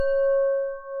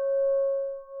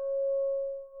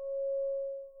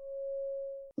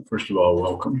First of all,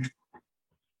 welcome.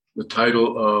 The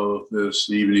title of this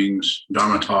evening's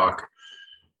Dharma talk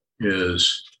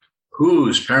is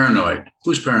Who's Paranoid?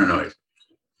 Who's paranoid?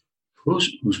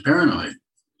 Who's paranoid?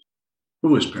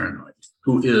 Who is paranoid?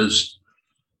 Who is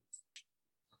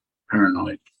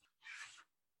paranoid?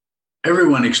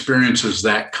 Everyone experiences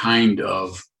that kind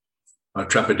of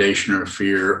trepidation or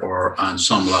fear, or on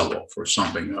some level for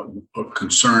something, a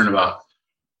concern about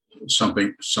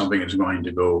something is going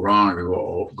to go wrong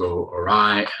or go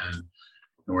awry, and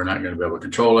we're not going to be able to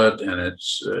control it, and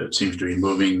it seems to be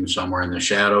moving somewhere in the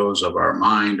shadows of our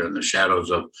mind or in the shadows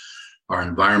of our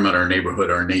environment, our neighborhood,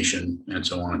 our nation, and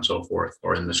so on and so forth,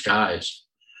 or in the skies.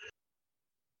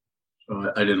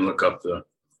 So I didn't look up the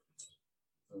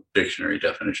dictionary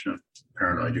definition of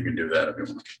paranoid. You can do that if you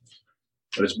want.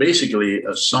 But it's basically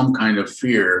some kind of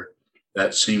fear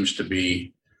that seems to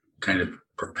be kind of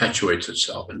perpetuates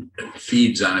itself and it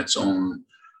feeds on its own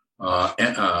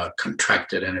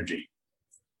contracted energy.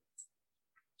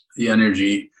 The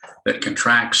energy that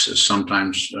contracts is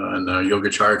sometimes in the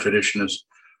Yogacara tradition is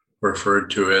referred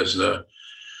to as the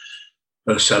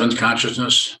seventh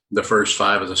consciousness. The first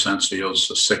five are the sense fields.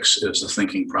 The sixth is the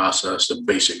thinking process, the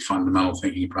basic fundamental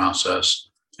thinking process.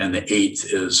 And the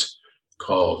eighth is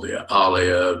called the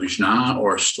Alaya Vijnana,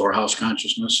 or storehouse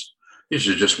consciousness. These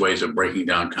are just ways of breaking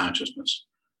down consciousness.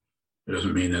 It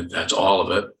doesn't mean that that's all of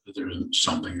it, that there isn't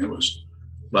something that was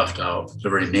left out. The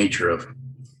very nature of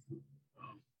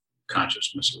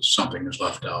consciousness is something is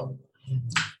left out,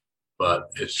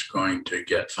 but it's going to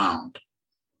get found.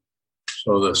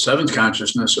 So the seventh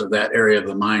consciousness, or that area of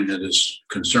the mind that is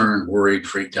concerned, worried,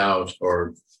 freaked out,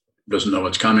 or doesn't know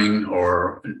what's coming,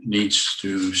 or needs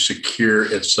to secure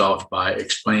itself by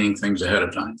explaining things ahead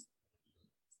of time.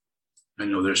 I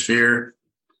know there's fear.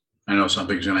 I know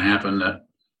something's going to happen that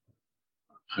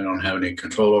I don't have any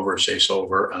control over, say so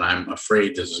over, and I'm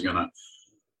afraid this is going to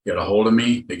get a hold of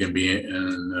me. It can be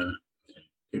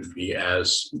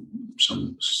as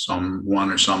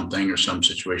someone or something or some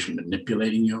situation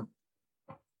manipulating you.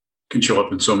 It can show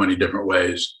up in so many different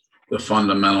ways. The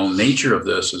fundamental nature of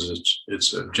this is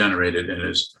it's generated and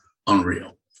is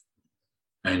unreal.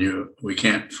 And we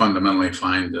can't fundamentally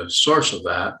find the source of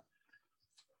that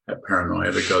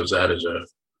paranoia, because that is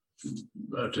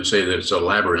to say that it's a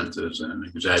labyrinth is an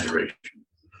exaggeration.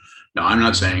 Now, I'm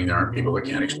not saying there aren't people that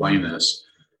can't explain this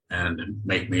and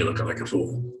make me look like a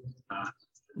fool.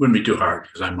 It wouldn't be too hard,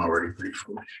 because I'm already pretty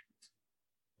foolish.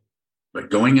 But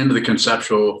going into the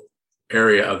conceptual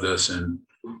area of this and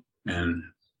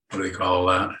what do they call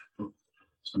that?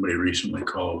 Somebody recently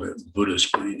called it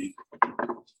Buddhist planning. I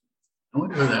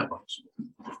wonder who that was.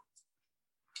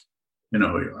 You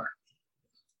know who you are.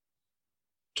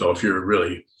 So if you're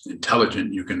really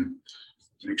intelligent, you can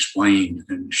explain, you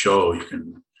can show, you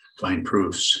can find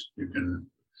proofs, you can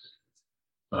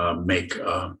make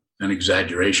an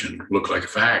exaggeration look like a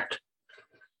fact.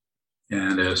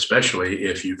 And especially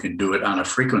if you can do it on a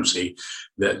frequency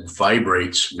that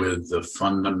vibrates with the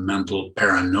fundamental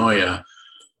paranoia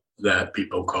that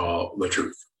people call the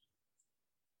truth.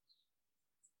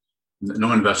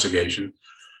 No investigation.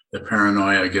 The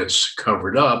paranoia gets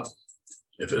covered up.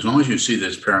 As long as you see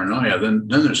this paranoia, then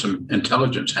there's some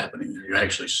intelligence happening there. You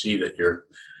actually see that you're,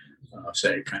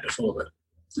 say, kind of full of it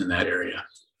in that area.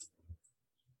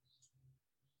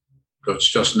 So it's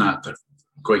just not the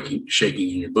quaking, shaking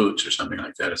in your boots or something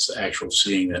like that. It's the actual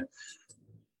seeing that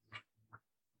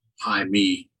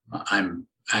I'm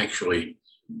actually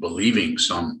believing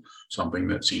something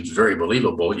that seems very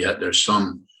believable, yet there's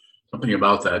something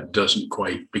about that doesn't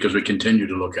quite, because we continue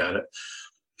to look at it.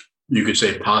 You could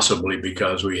say possibly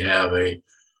because we have an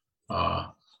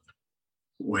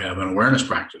awareness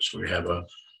practice.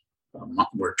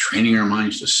 We're training our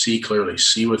minds to see clearly,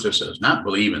 see what this is, not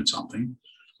believe in something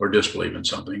or disbelieve in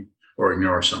something or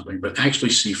ignore something, but actually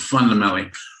see fundamentally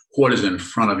what is in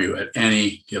front of you at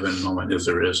any given moment, if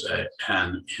there is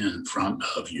an in front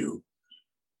of you.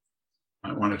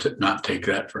 I want to not take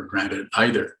that for granted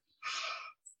either.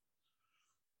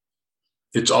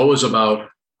 It's always about,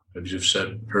 as you've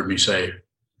heard me say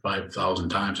 5,000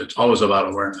 times, it's always about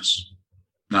awareness,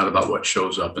 not about what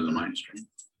shows up in the mind stream.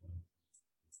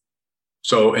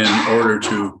 So in order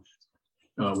to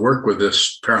work with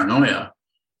this paranoia,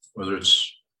 whether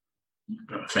it's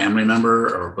a family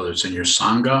member or whether it's in your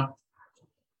Sangha,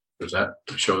 because that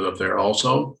shows up there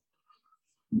also,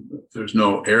 there's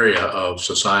no area of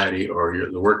society or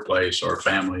the workplace or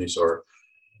families or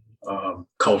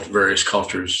various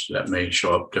cultures that may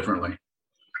show up differently.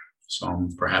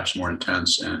 Some perhaps more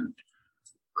intense and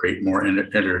create more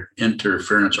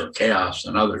interference or chaos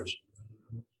than others.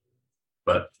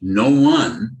 But no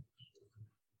one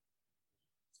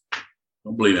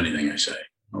Don't believe anything I say.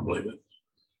 Don't believe it.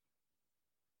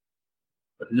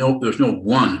 But no, there's no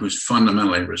one who's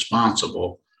fundamentally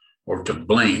responsible or to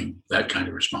blame that kind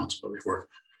of responsibility for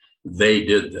they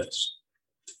did this.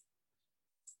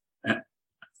 And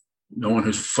no one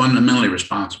who's fundamentally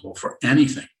responsible for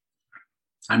anything.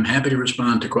 I'm happy to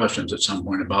respond to questions at some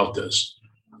point about this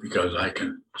because I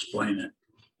can explain it,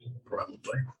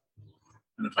 probably.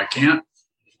 And if I can't,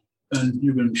 then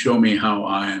you can show me how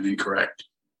I am incorrect.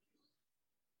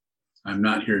 I'm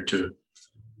not here to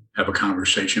have a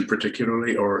conversation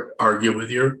particularly or argue with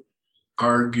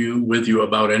you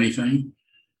about anything.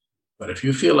 But if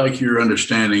you feel like your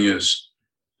understanding is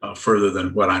further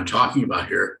than what I'm talking about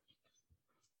here,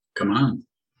 come on.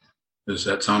 Does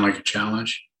that sound like a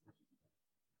challenge?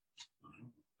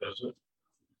 Does it?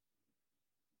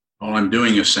 All I'm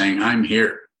doing is saying I'm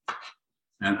here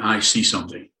and I see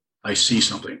something. I see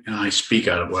something and I speak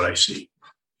out of what I see.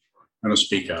 I don't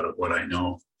speak out of what I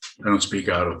know. I don't speak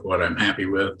out of what I'm happy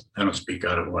with. I don't speak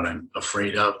out of what I'm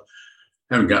afraid of.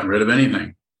 I haven't gotten rid of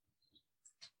anything.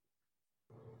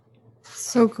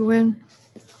 So, Gwen.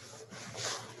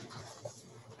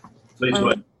 Please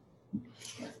go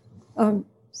ahead.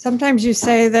 Sometimes you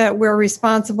say that we're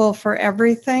responsible for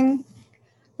everything.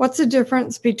 What's the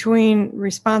difference between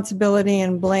responsibility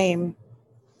and blame,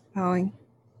 Howie?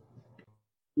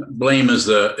 Blame is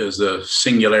the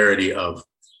singularity of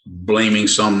blaming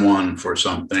someone for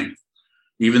something,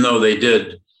 even though they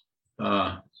did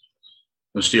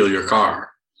steal your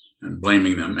car, and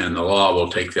blaming them, and the law will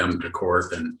take them to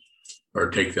court or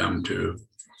take them to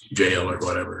jail or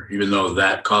whatever, even though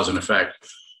that cause and effect.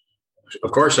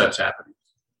 Of course, that's happening.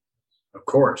 Of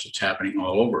course, it's happening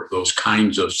all over. Those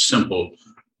kinds of simple,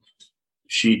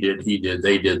 she did, he did,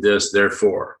 they did this,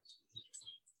 therefore.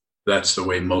 That's the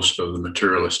way most of the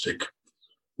materialistic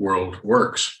world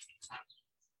works.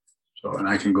 So, and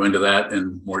I can go into that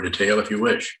in more detail if you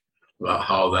wish about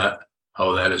how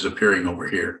that is appearing over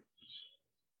here.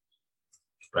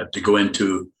 But to go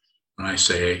into, when I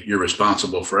say you're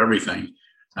responsible for everything,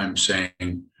 I'm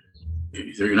saying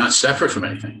you're not separate from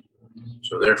anything.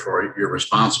 So therefore, you're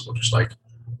responsible, just like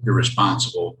you're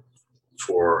responsible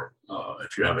for,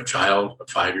 if you have a child, a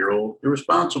 5-year-old, you're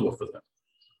responsible for them.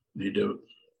 You need to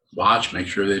watch, make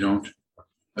sure they don't.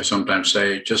 I sometimes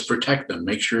say, just protect them.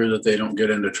 Make sure that they don't get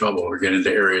into trouble or get into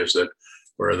areas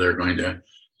where they're going to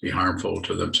be harmful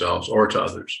to themselves or to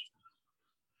others.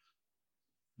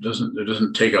 It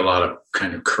doesn't take a lot of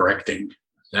kind of correcting.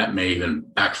 That may even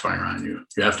backfire on you.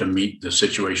 You have to meet the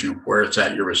situation where it's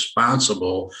at. You're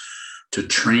responsible to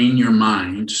train your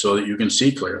mind so that you can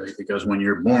see clearly. Because when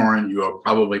you're born, you are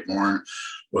probably born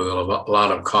with a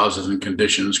lot of causes and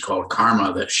conditions called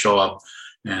karma that show up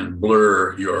and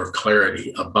blur your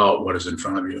clarity about what is in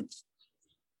front of you.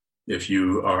 If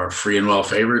you are free and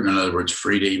well-favored, in other words,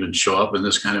 free to even show up in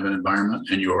this kind of an environment,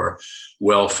 and you are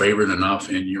well-favored enough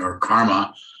in your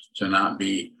karma to not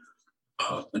be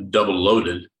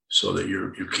double-loaded so that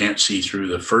you can't see through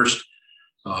the first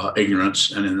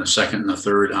ignorance, and in the second and the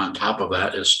third on top of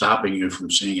that is stopping you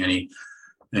from seeing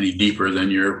any deeper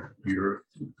than your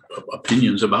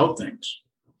opinions about things.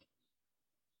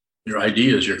 Your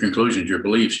ideas, your conclusions, your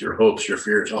beliefs, your hopes, your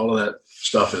fears, all of that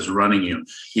stuff is running you.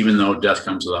 Even though death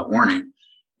comes without warning,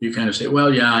 you kind of say,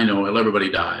 well, yeah, I know, well, everybody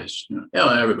dies.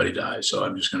 Yeah, everybody dies, so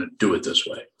I'm just going to do it this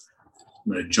way.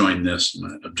 I'm going to join this, I'm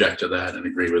going to object to that and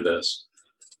agree with this,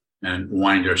 and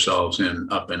wind ourselves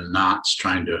up in knots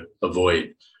trying to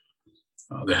avoid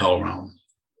the hell realm,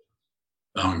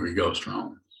 the hungry ghost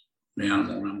realm, the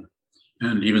animal realm,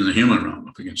 and even the human realm.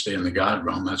 If we can stay in the God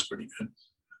realm, that's pretty good.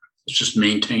 Let's just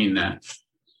maintain that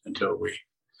until we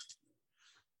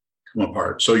come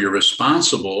apart. So you're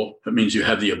responsible. That means you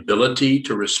have the ability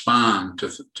to respond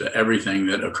to everything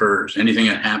that occurs. Anything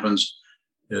that happens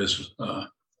is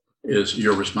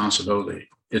your responsibility.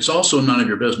 It's also none of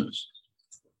your business.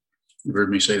 You've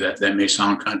heard me say that. That may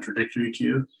sound contradictory to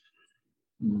you.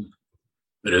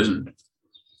 It isn't.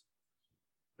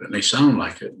 It may sound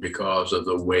like it because of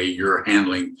the way you're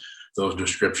handling those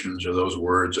descriptions or those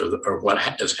words or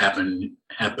what is happening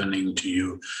to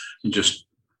you in just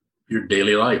your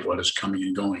daily life, what is coming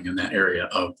and going in that area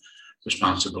of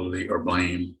responsibility or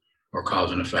blame or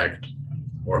cause and effect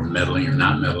or meddling or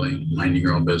not meddling, minding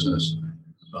your own business,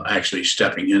 actually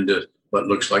stepping into what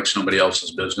looks like somebody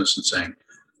else's business and saying,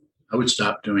 I would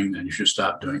stop doing that. You should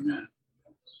stop doing that.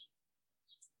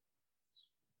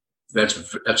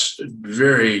 That's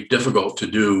very difficult to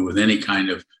do with any kind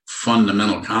of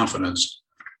fundamental confidence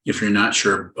if you're not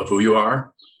sure of who you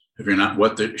are, if you're not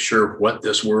sure what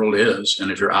this world is,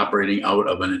 and if you're operating out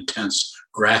of an intense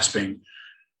grasping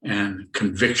and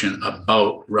conviction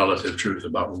about relative truth,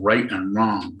 about right and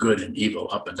wrong, good and evil,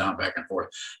 up and down, back and forth.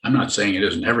 I'm not saying it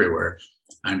isn't everywhere.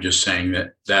 I'm just saying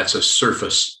that that's a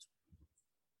surface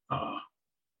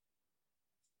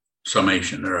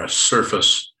summation or a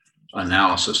surface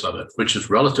analysis of it, which is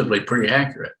relatively pretty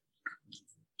accurate.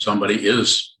 Somebody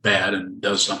is bad and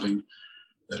does something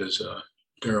that is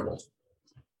terrible.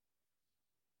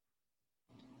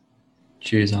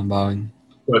 Cheers, I'm bowing.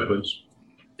 Go ahead, please.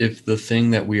 If the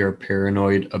thing that we are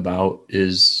paranoid about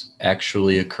is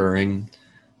actually occurring,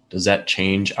 does that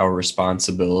change our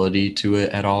responsibility to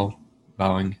it at all?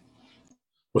 Bowing.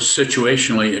 Well,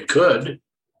 situationally, it could,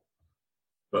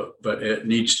 but it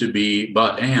needs to be,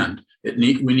 we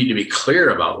need to be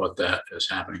clear about what that is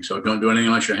happening. So don't do anything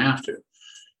unless you have to.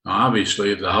 Now,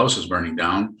 obviously, if the house is burning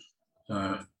down,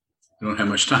 you don't have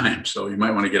much time, so you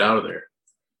might want to get out of there.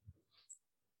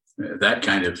 That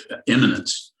kind of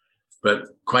imminence. But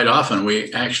quite often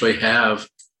we actually have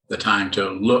the time to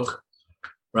look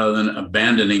rather than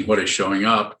abandoning what is showing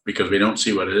up because we don't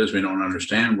see what it is. We don't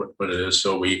understand what it is.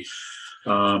 So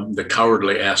the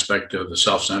cowardly aspect of the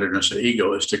self-centeredness of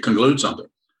ego is to conclude something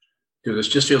because it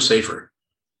just feels safer.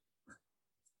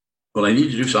 Well, I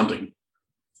need to do something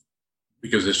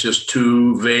because it's just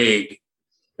too vague.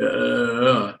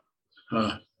 I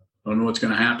don't know what's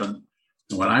going to happen.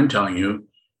 And what I'm telling you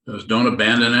is don't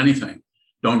abandon anything.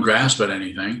 Don't grasp at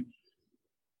anything.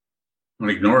 Don't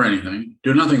ignore anything.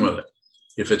 Do nothing with it.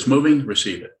 If it's moving,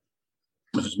 receive it.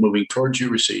 If it's moving towards you,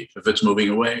 receive. If it's moving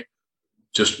away,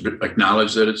 just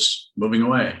acknowledge that it's moving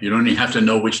away. You don't even have to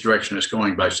know which direction it's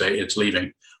going by say it's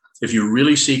leaving. If you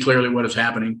really see clearly what is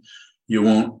happening, you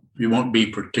won't be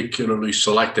particularly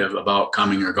selective about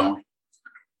coming or going,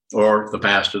 or the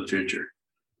past or the future.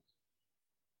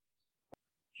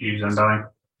 Geez, I'm dying.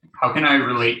 How can I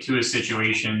relate to a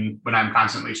situation when I'm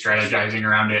constantly strategizing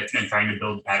around it and trying to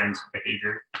build patterns of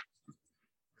behavior?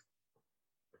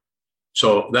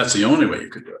 So that's the only way you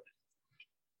could do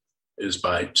it, is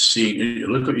by seeing,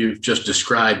 look what you've just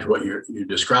described, you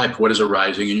described what is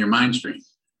arising in your mind stream.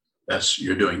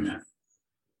 You're doing that.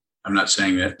 I'm not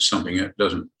saying that something that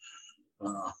doesn't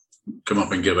come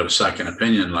up and give it a second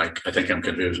opinion, like I think I'm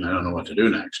confused and I don't know what to do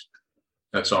next.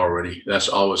 That's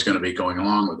always going to be going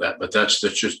along with that. But that's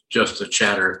just the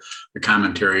chatter, the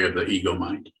commentary of the ego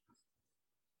mind.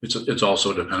 It's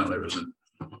also dependently risen.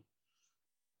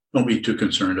 Don't be too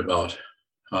concerned about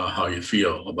how you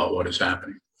feel about what is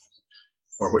happening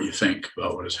or what you think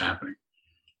about what is happening.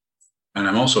 And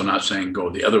I'm also not saying go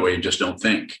the other way and just don't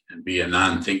think and be a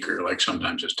non-thinker like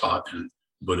sometimes is taught in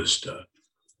Buddhist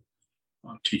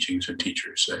teachings and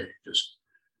teachers say, just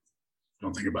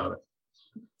don't think about it.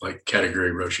 Like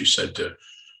Katagiri Roshi said to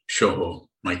Shoho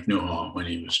Mike Newhall when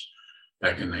he was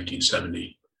back in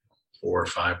 1974 or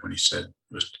 5 when he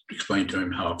was explained to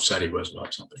him how upset he was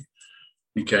about something.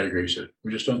 And Katagiri said,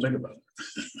 we just don't think about it.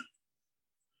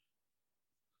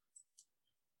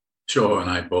 Shoho and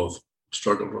I both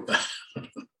struggled with that.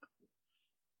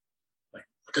 Like,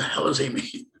 what the hell does he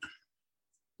mean?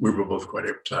 We were both quite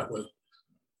upset with it.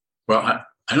 Well,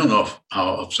 I don't know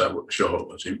how upset Shoho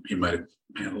was. He might have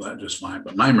handled that just fine.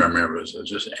 But my memory was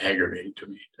just aggravating to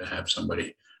me to have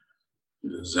somebody,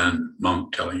 the Zen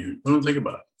monk, telling you, well, don't think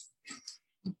about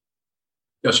it.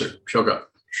 Yes, sir. Shoka.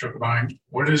 Shokabine,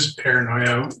 what is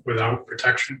paranoia without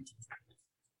protection?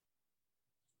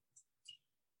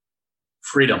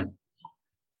 Freedom.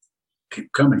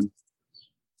 Keep coming.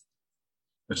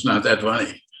 It's not that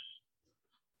funny.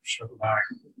 Shokabine,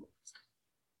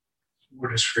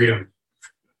 what is freedom?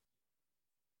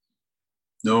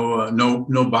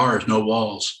 No bars, no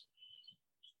walls,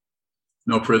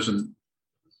 no prison.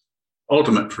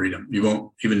 Ultimate freedom. You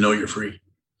won't even know you're free.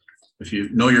 If you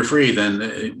know you're free, then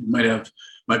it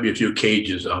might be a few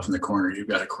cages off in the corner you've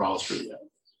got to crawl through that.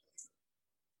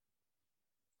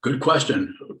 Good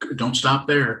question. Don't stop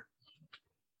there.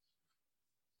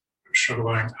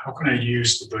 Shokabine, how can I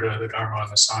use the Buddha, the Dharma,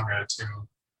 and the Sangha to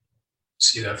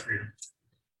see that freedom?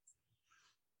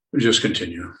 Just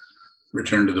continue.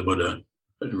 Return to the Buddha.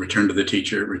 Return to the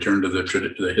teacher, return to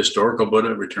the historical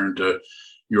Buddha, return to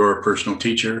your personal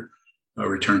teacher,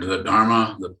 return to the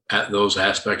Dharma, those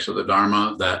aspects of the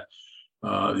Dharma that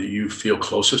you feel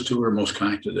closest to or most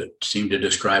connected that seem to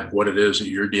describe what it is that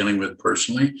you're dealing with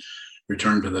personally.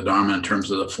 Return to the Dharma in terms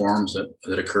of the forms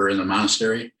that occur in the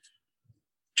monastery.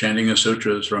 Chanting the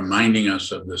sutras, reminding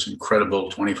us of this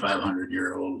incredible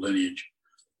 2,500-year-old lineage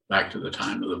back to the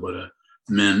time of the Buddha,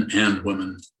 men and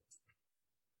women.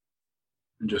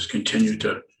 And just continue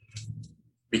to,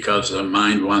 because the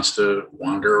mind wants to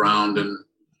wander around and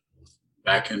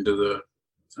back into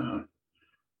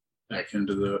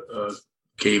the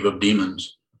cave of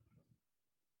demons.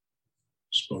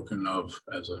 spoken of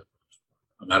as a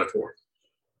metaphor.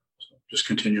 So just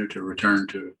continue to return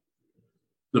to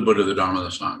the Buddha, the Dharma, the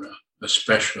Sangha,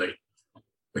 especially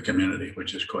the community,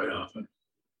 which is quite often.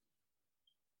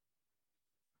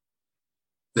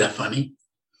 Is that funny?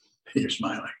 You're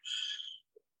smiling.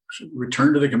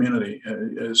 Return to the community.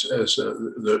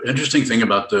 The interesting thing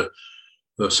about the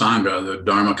Sangha, the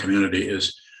Dharma community,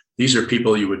 is these are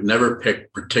people you would never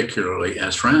pick particularly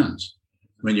as friends.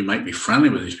 I mean, you might be friendly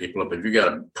with these people, but if you got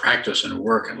to practice and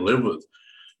work and live with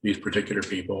these particular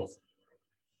people,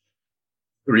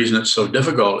 the reason it's so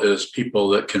difficult is people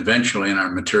that conventionally in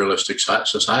our materialistic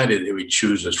society that we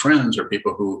choose as friends are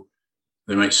people who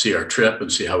they might see our trip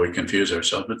and see how we confuse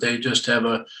ourselves, but they just have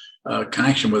a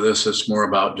connection with us that's more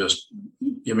about just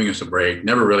giving us a break,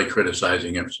 never really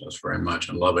criticizing us very much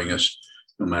and loving us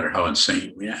no matter how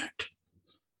insane we act.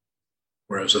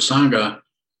 Whereas a Sangha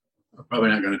are probably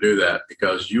not going to do that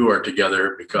because you are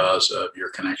together because of your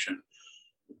connection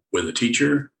with the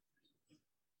teacher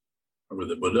or with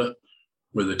the Buddha,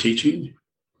 with the teaching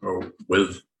or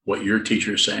with what your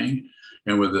teacher is saying,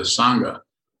 and with the Sangha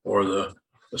or the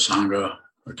Sangha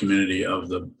or community of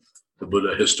the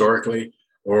Buddha historically,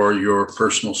 or your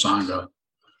personal Sangha,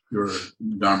 your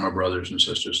Dharma brothers and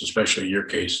sisters, especially in your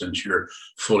case, since you're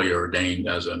fully ordained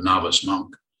as a novice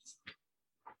monk.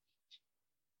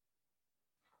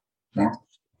 More?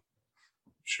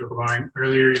 Shukabang,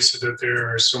 earlier you said that there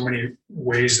are so many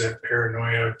ways that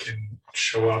paranoia can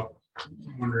show up.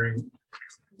 I'm wondering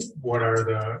what are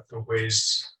the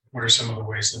ways, what are some of the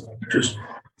ways that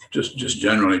Just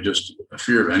generally, just a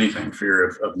fear of anything, fear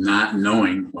of not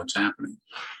knowing what's happening,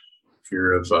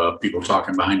 fear of people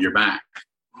talking behind your back,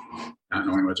 not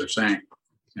knowing what they're saying.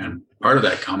 And part of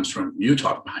that comes from you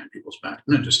talking behind people's back.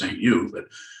 I'm not just saying you,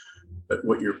 but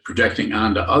what you're projecting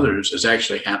onto others is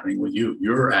actually happening with you.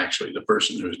 You're actually the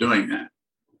person who's doing that.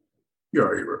 You're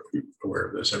already aware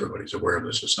of this. Everybody's aware of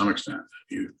this to some extent.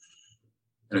 And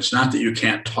it's not that you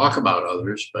can't talk about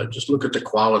others, but just look at the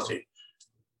quality.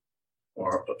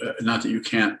 Or not that you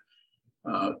can't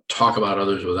talk about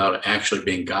others without actually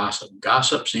being gossip.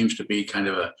 Gossip seems to be kind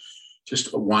of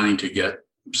just wanting to get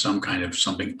some kind of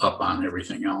something up on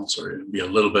everything else, or be a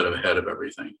little bit ahead of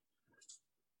everything.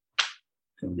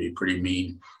 Can be pretty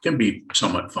mean, can be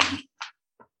somewhat funny,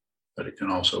 but it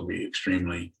can also be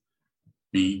extremely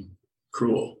mean,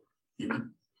 cruel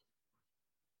even.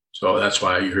 So that's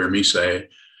why you hear me say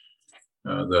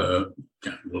the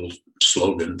little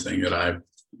slogan thing that I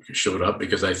showed up,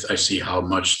 because I see how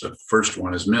much the first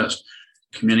one is missed.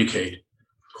 Communicate,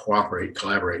 cooperate,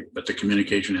 collaborate, but the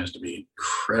communication has to be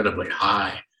incredibly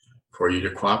high for you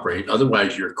to cooperate.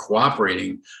 Otherwise, you're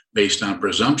cooperating based on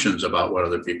presumptions about what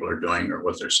other people are doing or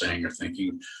what they're saying or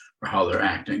thinking or how they're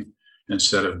acting,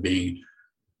 instead of being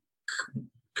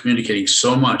communicating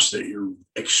so much that you're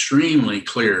extremely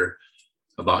clear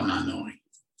about not knowing.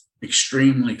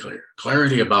 Extremely clear.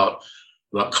 Clarity about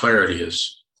clarity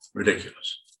is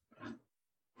ridiculous.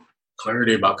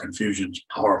 Clarity about confusion is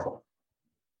powerful.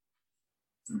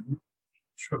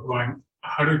 Shukabang,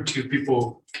 how do two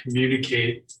people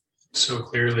communicate so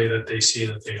clearly that they see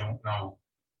that they don't know?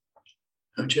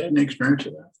 Have you had any experience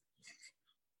of that?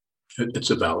 It's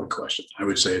a valid question. I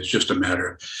would say it's just a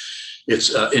matter.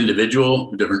 It's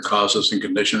individual, different causes and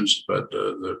conditions, but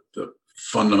the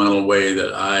fundamental way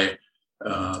that I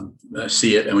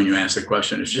see it, and when you ask the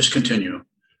question, is just continue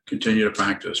to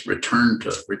practice, return to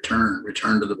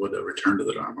the Buddha, return to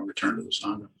the Dharma, return to the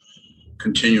Sangha,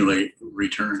 continually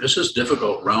return. This is a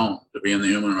difficult realm to be in the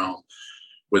human realm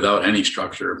without any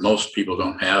structure. Most people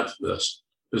don't have this.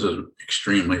 This is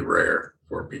extremely rare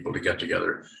for people to get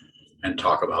together and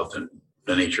talk about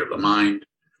the nature of the mind,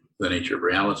 the nature of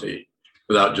reality,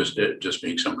 without just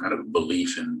being some kind of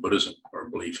belief in Buddhism or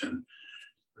belief in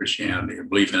Christianity or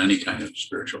belief in any kind of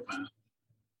spiritual path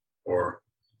or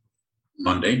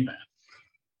mundane path.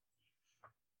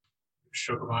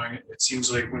 Shukabang, it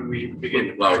seems like when we begin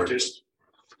to practice,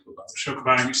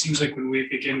 Shukabang, it seems like when we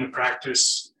begin to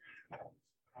practice,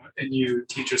 and you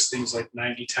teach us things like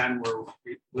 90-10, where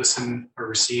we listen or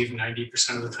receive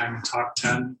 90% of the time and talk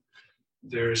 10,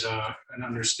 there's an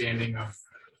understanding of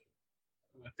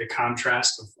the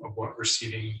contrast of what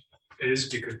receiving is,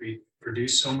 because we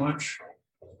produce so much.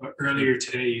 But earlier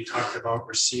today, you talked about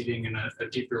receiving in a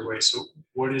deeper way. So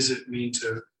what does it mean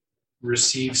to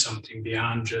receive something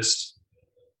beyond just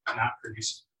not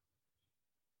producing?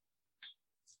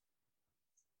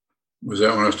 Was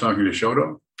that when I was talking to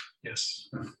Shodo? Yes.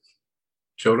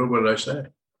 Shodo, what did I say?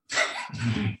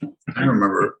 I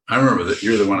remember that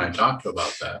you're the one I talked to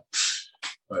about that,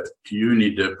 but you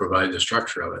need to provide the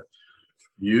structure of it.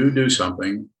 You do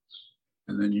something,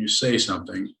 and then you say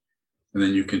something, and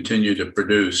then you continue to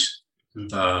produce,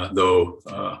 though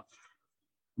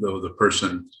the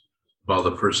person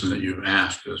that you've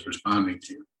asked is responding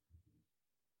to you.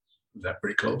 Is that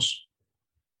pretty close?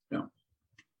 Yeah.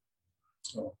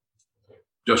 So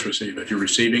just receive. If you're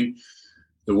receiving,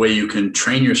 the way you can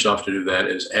train yourself to do that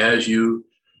is as you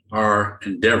are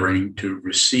endeavoring to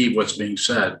receive what's being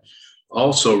said,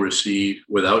 also receive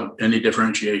without any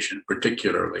differentiation,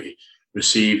 particularly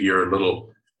receive your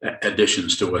little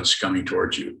additions to what's coming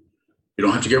towards you. You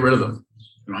don't have to get rid of them.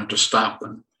 You don't have to stop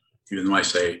them. Even though I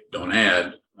say don't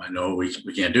add, I know we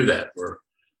can't do that. We're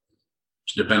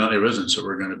dependently arisen, so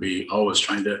we're going to be always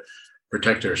trying to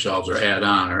protect ourselves or add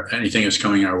on, or anything that's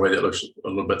coming our way that looks a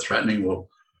little bit threatening, we'll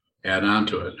add on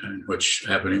to it. And which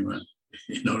happening when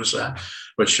you notice that.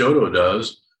 What Shodo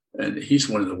does, and he's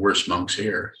one of the worst monks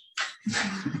here.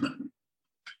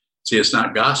 See, it's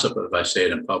not gossip if I say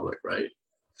it in public, right?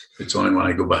 It's only when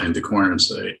I go behind the corner and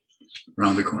say,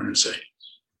 around the corner and say,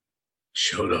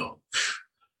 Shodo.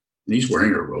 And he's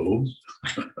wearing a robe.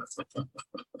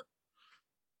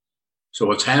 So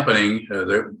what's happening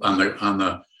on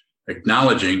the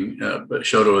acknowledging, but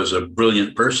Shodo is a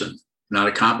brilliant person, not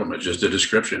a compliment, just a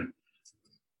description.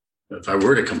 If I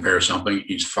were to compare something,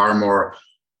 he's far more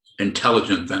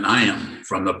intelligent than I am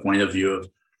from the point of view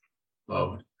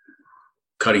of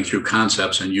cutting through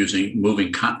concepts and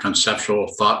moving conceptual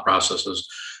thought processes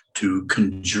to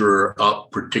conjure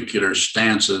up particular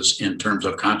stances in terms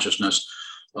of consciousness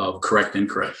of correct,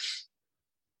 incorrect.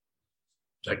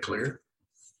 Is that clear?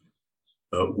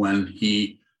 But when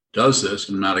he does this,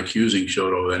 I'm not accusing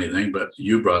Shodo of anything, but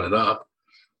you brought it up.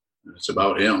 It's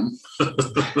about him.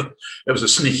 It was a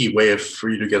sneaky way for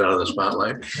you to get out of the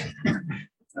spotlight.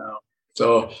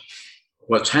 So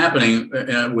what's happening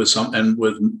with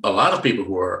a lot of people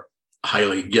who are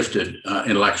highly gifted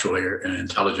intellectually and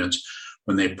intelligence,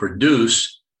 when they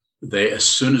produce, as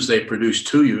soon as they produce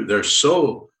to you, they're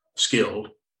so skilled,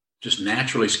 just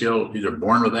naturally skilled, either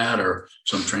born with that or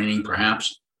some training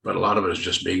perhaps, but a lot of it is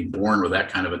just being born with that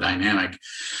kind of a dynamic.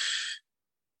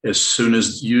 As soon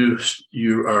as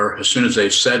as soon as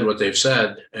they've said what they've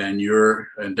said and you're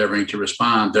endeavoring to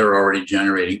respond, they're already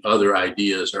generating other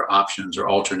ideas or options or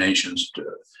alternations.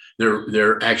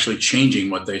 They're actually changing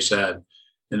what they said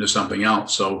into something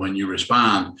else. So when you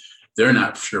respond, they're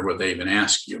not sure what they even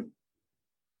ask you.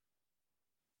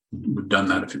 We've done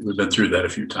that. We've been through that a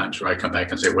few times where I come back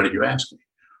and say, what did you ask me?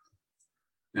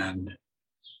 And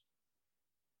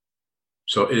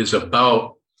so it is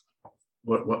about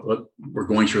what we're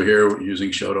going through here using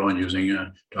Shodo and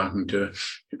using talking to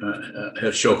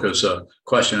Ashoka's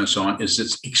question and so on, is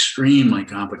it's extremely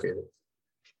complicated.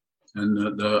 And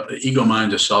the ego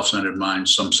mind, the self-centered mind,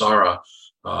 samsara,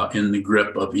 in the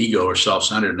grip of ego or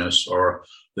self-centeredness or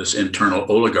this internal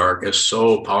oligarch is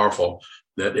so powerful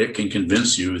that it can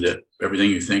convince you that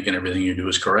everything you think and everything you do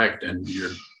is correct and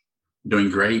you're doing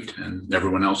great and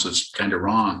everyone else is kind of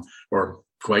wrong or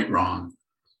quite wrong.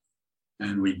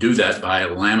 And we do that by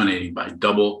laminating, by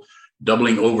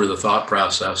doubling over the thought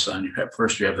process. And you have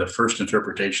the first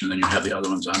interpretation, then you have the other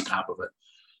ones on top of it.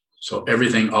 So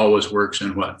everything always works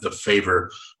in what? The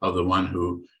favor of the one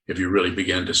who, if you really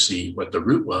begin to see what the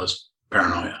root was,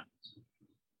 paranoia.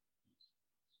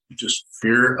 Just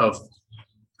fear of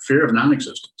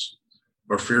non-existence,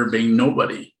 or fear of being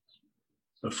nobody,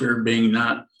 or fear of being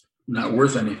not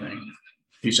worth anything,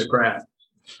 piece of crap.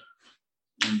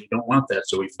 And you don't want that,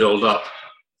 so we build up.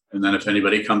 And then if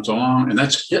anybody comes along, and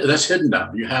that's hidden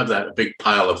down. You have that big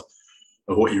pile of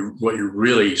what you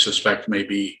really suspect may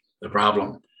be the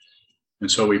problem. And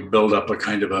so we build up a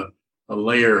kind of a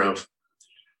layer of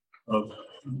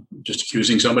just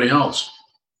accusing somebody else.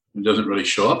 It doesn't really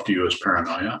show up to you as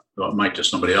paranoia, though it might to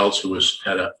somebody else who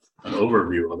had an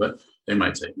overview of it. They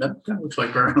might say, that looks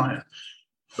like paranoia.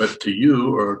 But to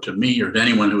you or to me or to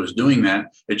anyone who is doing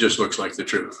that, it just looks like the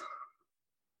truth.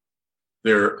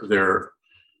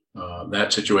 That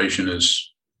situation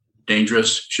is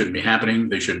dangerous, shouldn't be happening.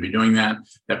 They shouldn't be doing that.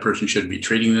 That person shouldn't be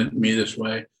treating me this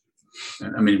way.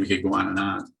 I mean, we could go on and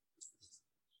on.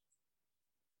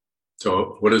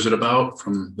 So what is it about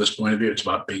from this point of view? It's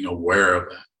about being aware of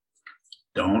that.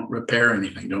 Don't repair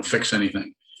anything. Don't fix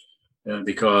anything.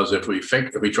 Because if we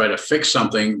try to fix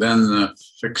something, then the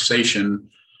fixation,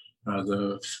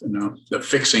 the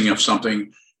fixing of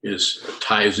something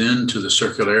ties into the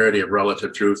circularity of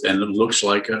relative truth, and it looks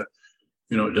like it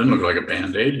doesn't look like a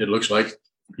Band-Aid. It looks like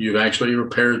you've actually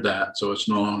repaired that, so it's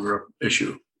no longer an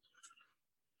issue.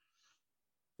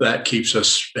 That keeps us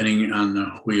spinning on the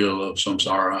wheel of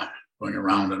samsara, going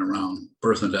around and around,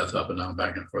 birth and death, up and down,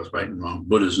 back and forth, right and wrong,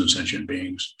 Buddhas and sentient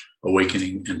beings,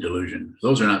 awakening and delusion.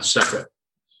 Those are not separate.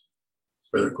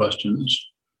 Further questions?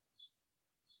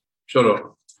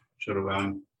 Shoto.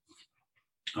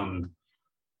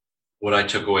 What I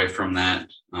took away from that,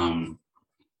 I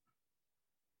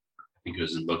think it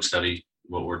was in book study,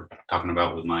 what we're talking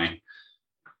about with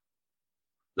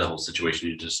the whole situation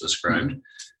you just described,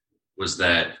 was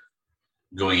that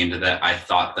going into that, I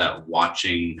thought that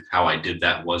watching how I did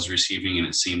that was receiving, and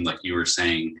it seemed like you were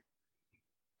saying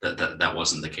that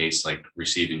wasn't the case, like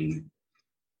receiving,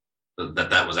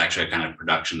 that was actually a kind of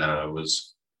production that I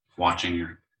was watching.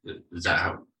 Or is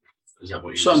that what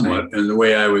you're Somewhat. saying? And the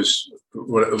way I was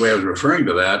referring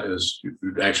to that is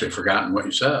you'd actually forgotten what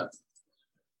you said,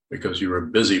 because you were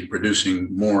busy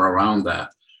producing more around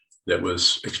that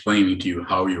was explaining to you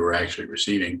how you were actually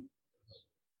receiving.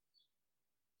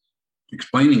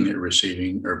 Explaining that you're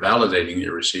receiving or validating that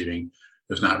you're receiving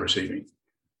is not receiving.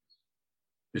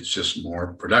 It's just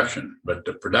more production, but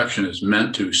the production is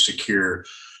meant to secure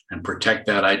and protect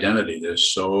that identity that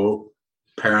is so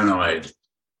paranoid.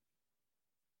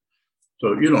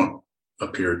 So you don't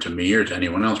appear to me or to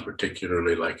anyone else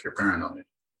particularly like you're paranoid.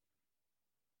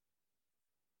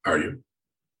 Are you?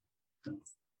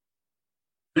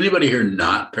 Anybody here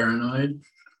not paranoid?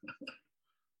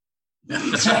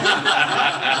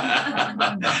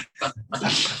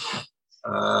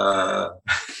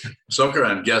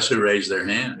 Sokaran, guess who raised their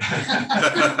hand?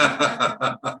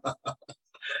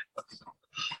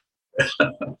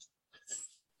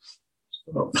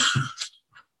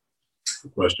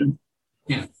 Question?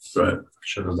 Yeah. Go ahead.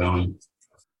 Sure.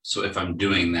 So if I'm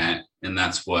doing that, and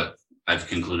that's what I've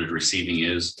concluded receiving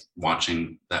is,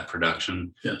 watching that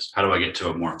production, Yes. how do I get to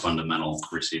a more fundamental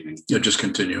receiving? You just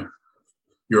continue.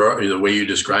 The way you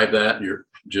describe that, you're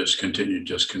just continue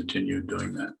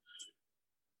doing that.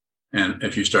 And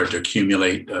if you start to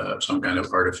accumulate some kind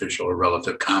of artificial or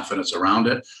relative confidence around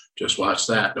it, just watch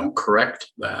that. Don't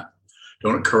correct that.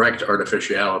 Don't correct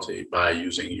artificiality by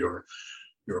using your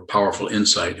powerful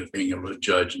insight of being able to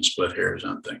judge and split hairs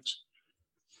on things.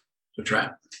 It's a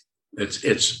trap.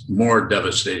 It's more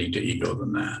devastating to ego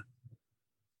than that.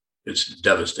 It's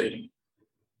devastating.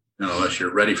 And unless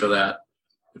you're ready for that,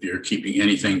 if you're keeping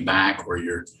anything back, or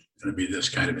you're going to be this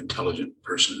kind of intelligent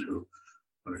person who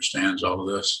understands all of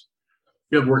this,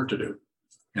 you have work to do.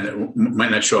 And it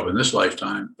might not show up in this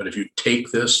lifetime, but if you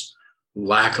take this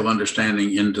lack of understanding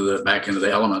back into the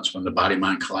elements when the body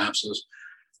mind collapses,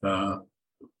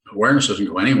 awareness doesn't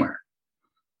go anywhere.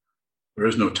 There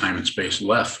is no time and space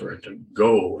left for it to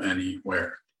go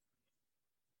anywhere.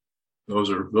 Those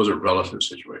are relative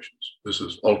situations. This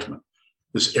is ultimate.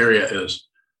 This area is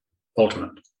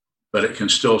ultimate, but it can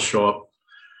still show up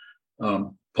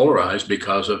polarized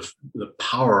because of the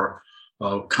power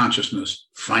of consciousness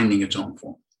finding its own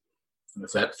form. And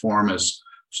if that form is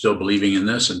still believing in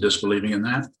this and disbelieving in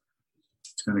that,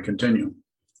 it's going to continue.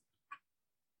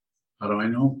 How do I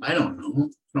know? I don't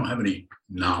know. I don't have any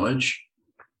knowledge.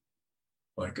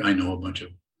 Like I know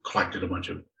collected a bunch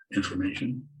of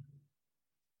information.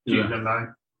 Yeah.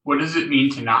 What does it mean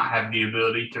to not have the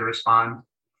ability to respond?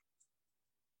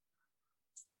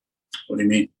 What do you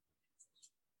mean?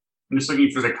 I'm just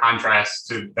looking for the contrast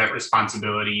to that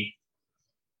responsibility.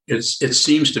 It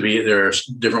seems to be, there are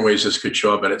different ways this could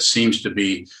show up, but it seems to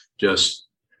be just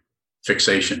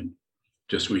fixation.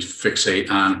 Just we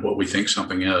fixate on what we think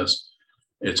something is.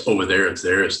 It's over there, it's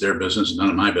there, it's their business, none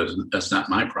of my business. That's not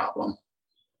my problem.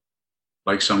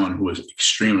 Like someone who is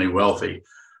extremely wealthy,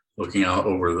 looking out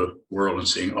over the world and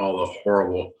seeing all the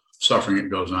horrible suffering that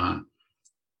goes on.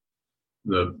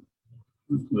 The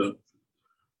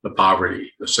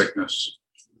poverty, the sickness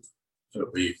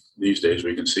that these days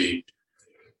we can see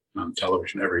on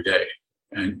television every day.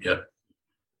 And yet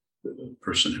the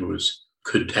person who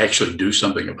could actually do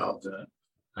something about that,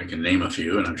 I can name a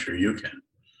few, and I'm sure you can.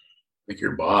 I think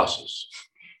your boss is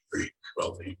pretty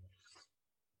wealthy.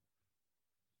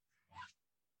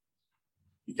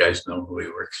 You guys know who he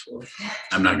works for.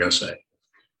 I'm not going to say,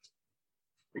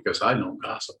 because I don't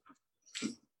gossip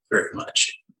very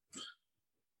much.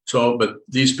 So, but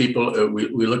these people,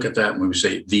 we look at that when we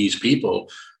say these people,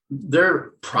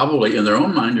 they're probably in their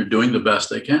own mind are doing the best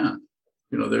they can.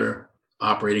 They're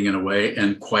operating in a way,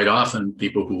 and quite often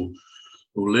people who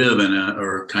live in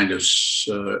or kind of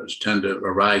tend to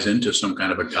arise into some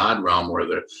kind of a God realm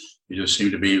where you just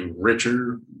seem to be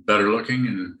richer, better looking,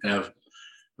 and have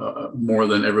more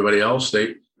than everybody else.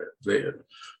 They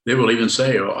will even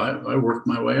say, "Oh, I worked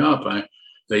my way up."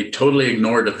 They totally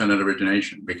ignore dependent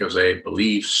origination because they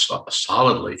believe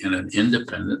solidly in an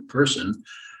independent person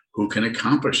who can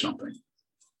accomplish something.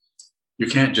 You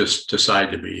can't just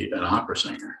decide to be an opera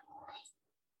singer.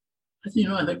 I think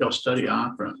I'll study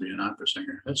opera and be an opera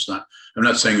singer. I'm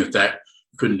not saying that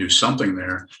couldn't do something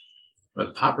there.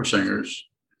 But opera singers,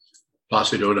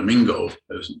 Placido Domingo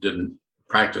didn't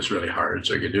practice really hard,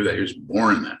 so he could do that. He was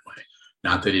born that way.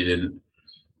 Not that he didn't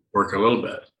work a little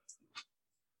bit.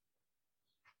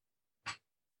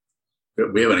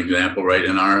 But we have an example right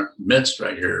in our midst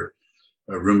right here,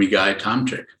 a Rumi Gai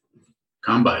Tomchik,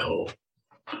 Kambai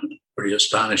pretty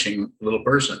astonishing little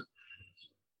person.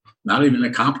 Not even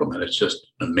a compliment. It's just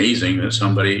amazing that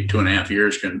somebody 2.5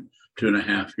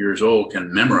 years old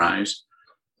can memorize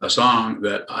a song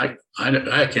that I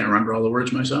can't remember all the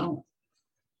words myself.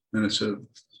 And it's a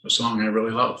song I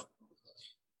really love.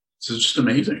 It's just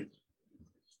amazing.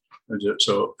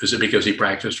 So is it because he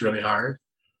practiced really hard?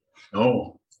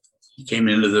 No. He came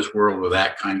into this world with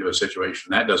that kind of a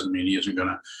situation. That doesn't mean he isn't going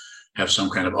to have some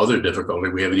kind of other difficulty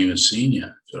we haven't even seen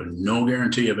yet. So no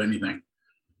guarantee of anything.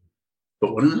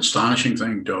 But what an astonishing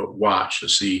thing to watch, to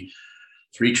see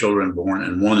 3 children born,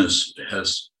 and one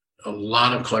has a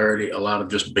lot of clarity, a lot of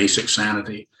just basic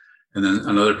sanity. And then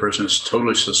another person is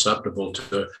totally susceptible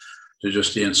to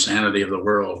just the insanity of the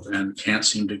world and can't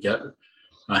seem to get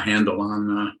a handle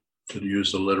on, to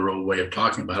use the literal way of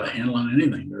talking about it, a handle on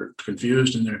anything. They're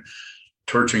confused and they're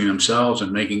torturing themselves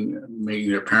and making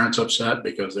their parents upset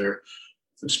because they're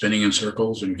spinning in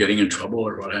circles and getting in trouble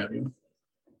or what have you.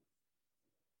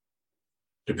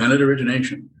 Dependent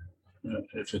origination.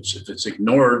 If it's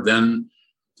ignored, then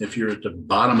if you're at the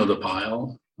bottom of the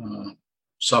pile,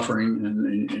 suffering,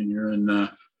 and you're in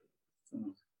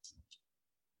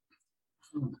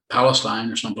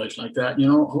Palestine or someplace like that,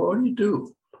 what do you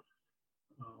do?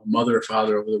 Mother or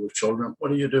father over there with children, what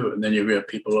do you do? And then you have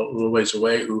people a little ways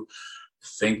away who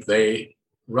think they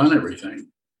run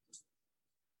everything.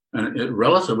 And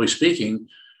relatively speaking,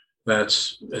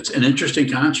 it's an interesting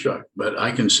construct, but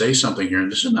I can say something here,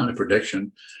 and this is not a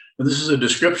prediction, and this is a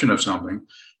description of something,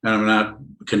 and I'm not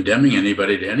condemning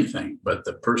anybody to anything, but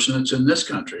the person that's in this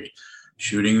country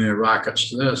shooting their rockets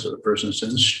to this, or the person that's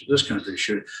in this country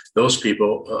shooting, those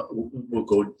people will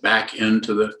go back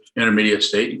into the intermediate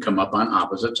state and come up on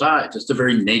opposite sides. It's the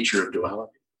very nature of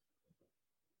duality.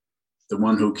 The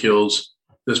one who kills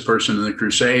this person in the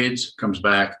Crusades comes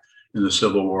back in the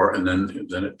Civil War, and then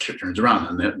it turns around,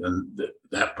 and then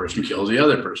that person kills the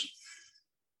other person.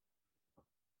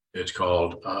 It's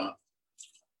called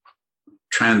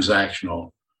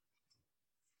transactional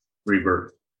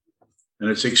rebirth. And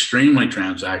it's extremely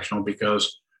transactional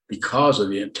because of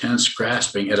the intense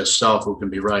grasping at a self who can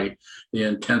be right, the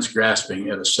intense grasping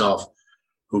at a self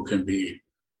who can be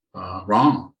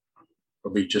wrong,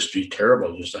 or be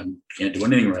terrible. I can't do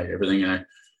anything right.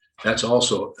 That's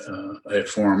also a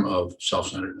form of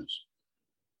self-centeredness.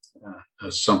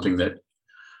 That's something that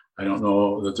I don't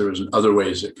know that there's other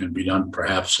ways it can be done.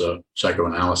 Perhaps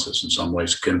psychoanalysis in some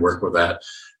ways can work with that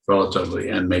relatively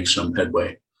and make some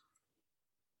headway.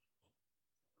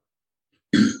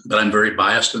 But I'm very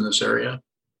biased in this area.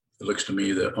 It looks to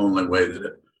me the only way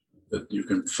that you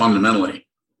can fundamentally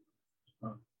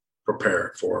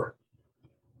prepare for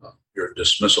your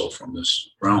dismissal from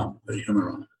this realm, the human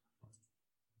realm.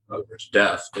 In other words,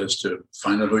 death is to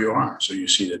find out who you are. So you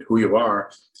see that who you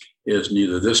are is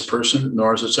neither this person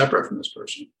nor is it separate from this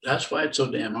person. That's why it's so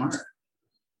damn hard.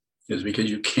 Is because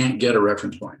you can't get a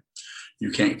reference point.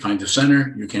 You can't find the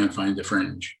center. You can't find the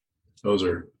fringe. Those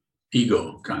are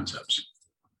ego concepts.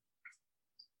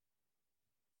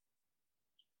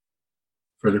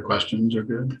 Further questions are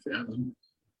good if you have them.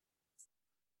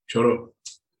 Shoto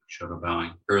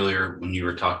bowing. Earlier, when you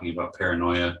were talking about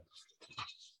paranoia,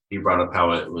 you brought up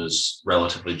how it was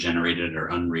relatively generated or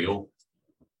unreal.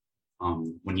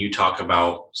 When you talk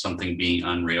about something being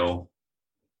unreal,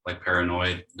 like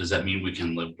paranoid, does that mean we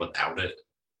can live without it?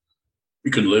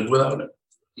 We can live without it?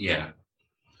 Yeah.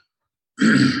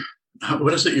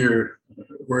 What is it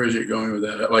where is it going with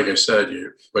that? Like I said,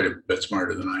 you're quite a bit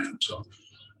smarter than I am. So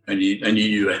I need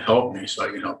you to help me so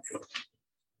I can help you.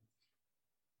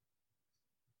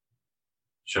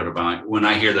 Shoto bowing. When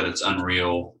I hear that it's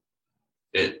unreal,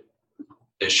 it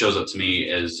shows up to me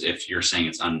as if you're saying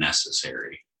it's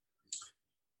unnecessary.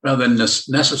 Well, then this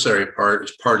necessary part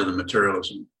is part of the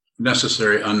materialism.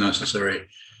 Necessary, unnecessary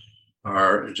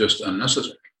are just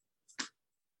unnecessary.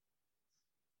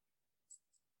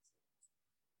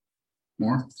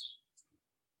 More?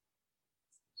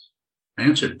 I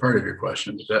answered part of your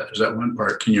question. Is that one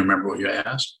part? Can you remember what you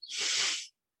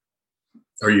asked?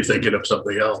 Or are you thinking of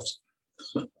something else?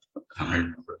 I don't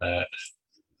remember that.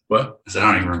 What? I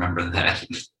don't even remember that.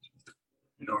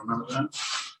 You don't remember that?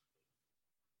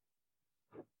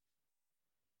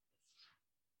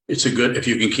 It's if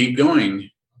you can keep going.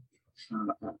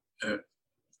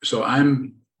 So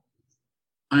I'm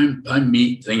I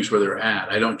meet things where they're at.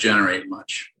 I don't generate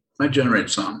much. I generate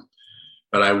some,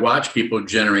 but I watch people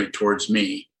generate towards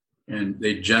me, and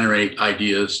they generate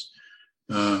ideas,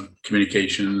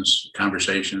 communications,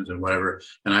 conversations, and whatever,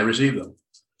 and I receive them.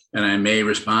 And I may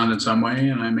respond in some way,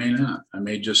 and I may not. I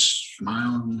may just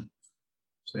smile and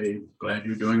say, glad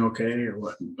you're doing okay, or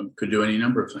what. Could do any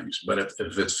number of things. But if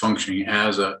it's functioning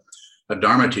as a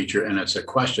Dharma teacher and it's a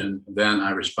question, then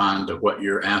I respond to what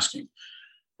you're asking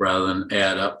rather than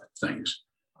add up things.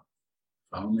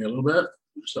 Follow me a little bit?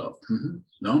 So,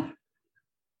 no?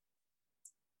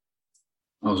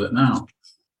 How's it now?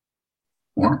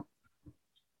 More?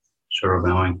 Sure,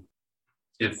 bowing.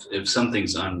 If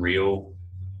something's unreal,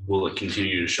 will it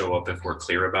continue to show up if we're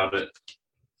clear about it?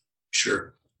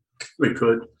 Sure, we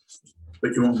could,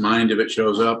 but you won't mind if it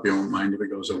shows up. You won't mind if it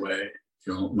goes away.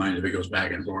 You won't mind if it goes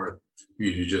back and forth.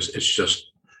 It's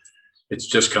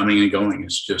just coming and going.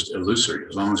 It's just illusory.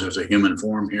 As long as there's a human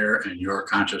form here and your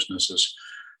consciousness is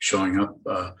showing up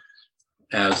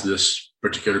as this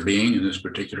particular being in this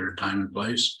particular time and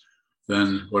place,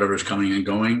 then whatever's coming and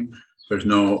going, there's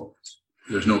no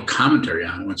commentary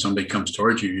on it. When somebody comes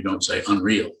towards you, you don't say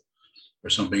unreal, or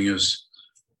something is,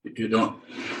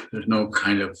 there's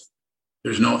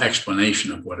no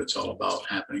explanation of what it's all about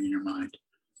happening in your mind.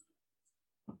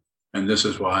 And this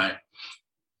is why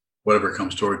whatever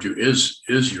comes towards you is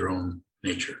your own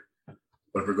nature.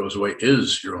 Whatever goes away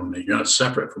is your own nature. You're not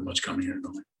separate from what's coming and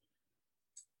going.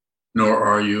 Nor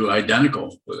are you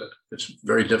identical with it. It's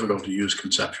very difficult to use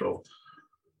conceptual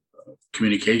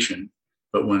communication.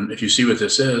 But if you see what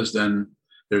this is, then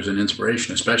there's an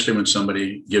inspiration, especially when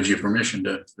somebody gives you permission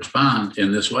to respond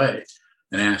in this way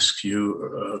and asks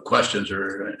you questions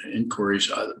or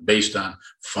inquiries based on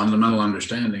fundamental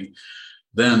understanding.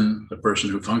 Then the person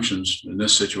who functions in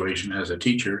this situation as a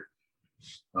teacher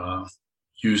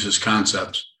uses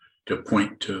concepts to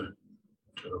point to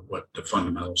what the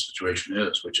fundamental situation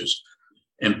is, which is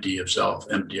empty of self,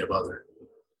 empty of other.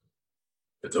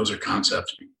 But those are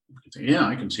concepts. You can say, yeah,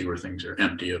 I can see where things are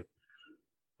empty of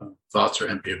thoughts are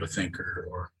empty of a thinker,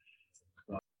 or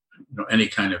any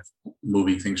kind of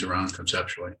moving things around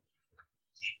conceptually.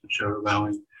 Sure,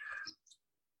 bowing.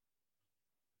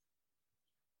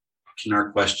 Can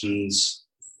our questions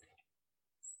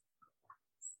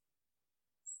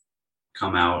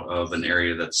come out of an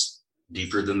area that's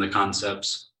deeper than the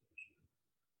concepts?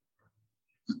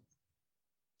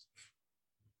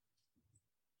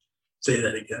 Say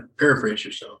that again. Paraphrase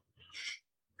yourself.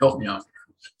 Help me out.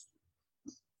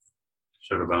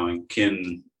 Sort of bowing.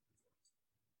 Can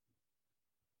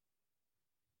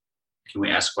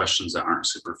we ask questions that aren't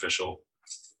superficial?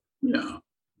 Yeah,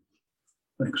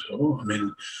 I think so. I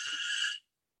mean,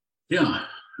 yeah, I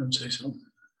would say so.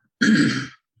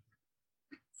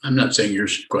 I'm not saying your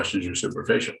questions are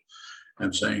superficial.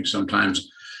 I'm saying sometimes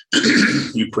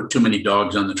you put too many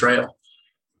dogs on the trail.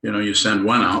 You send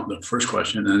one out, the first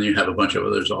question, and then you have a bunch of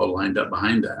others all lined up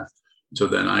behind that. So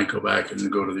then I go back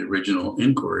and go to the original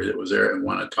inquiry that was there and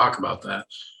want to talk about that.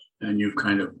 And you've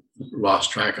kind of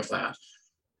lost track of that.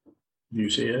 Do you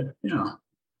see it? Yeah,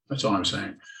 that's all I'm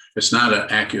saying. It's not an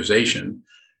accusation.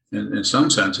 In some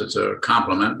sense, it's a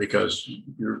compliment, because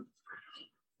if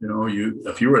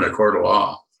you were in a court of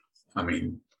law, I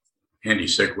mean, Andy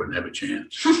Sick wouldn't have a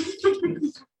chance.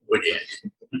 Would he?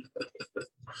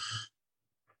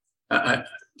 I'm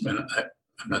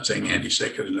not saying Andy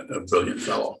Sick is a brilliant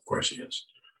fellow. Of course he is.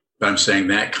 But I'm saying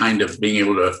that kind of being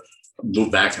able to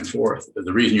move back and forth.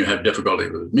 The reason you have difficulty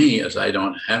with me is I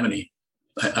don't have any,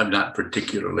 I'm not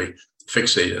particularly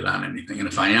fixated on anything. And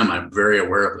if I am, I'm very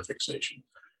aware of the fixation.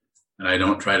 And I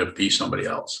don't try to be somebody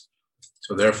else.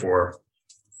 So therefore,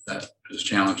 that is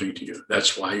challenging to you.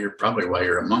 That's probably why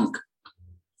you're a monk.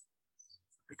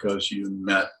 Because you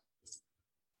met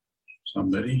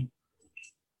somebody.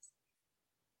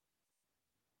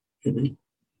 Maybe.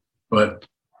 But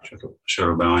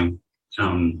Sure, bowing.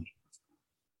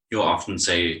 You'll often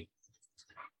say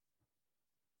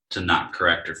to not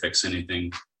correct or fix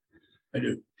anything. I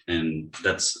do. And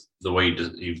that's the way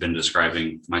you've been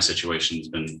describing my situation has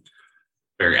been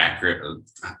very accurate,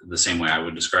 the same way I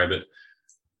would describe it.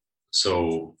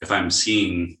 So if I'm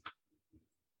seeing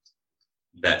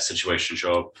that situation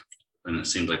show up, and it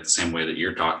seems like the same way that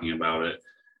you're talking about it,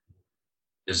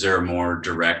 is there a more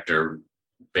direct or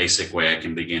basic way I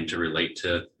can begin to relate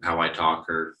to how I talk?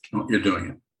 Or No, you're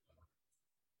doing it.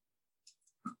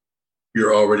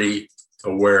 You're already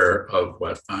aware of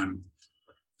what I'm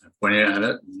pointing at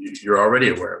it. You're already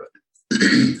aware of it.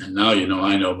 And now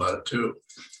I know about it too.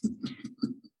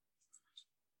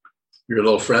 Your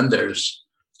little friend there's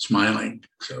smiling.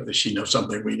 So does she know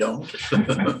something we don't?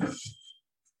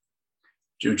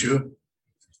 Juju?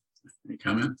 Any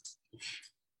comment?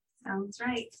 Sounds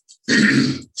right.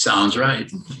 Sounds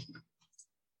right.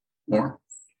 More?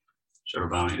 Sure,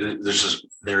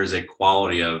 there is a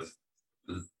quality of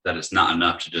that it's not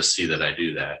enough to just see that I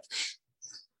do that.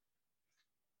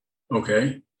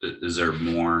 Okay, Is there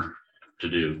more to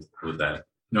do with that?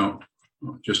 no,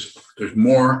 just, there's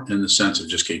more in the sense of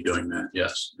just keep doing that,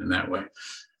 yes, in that way.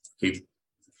 Keep,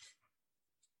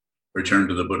 return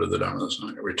to the Buddha, the Dharma, the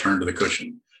Sangha, return to the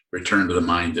cushion, return to the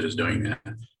mind that is doing that.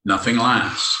 Nothing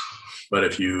lasts, but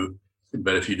if you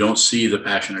don't see the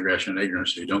passion, aggression, and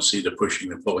ignorance, you don't see the pushing,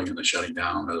 the pulling, and the shutting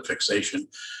down, or the fixation,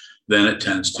 then it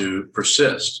tends to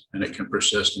persist, and it can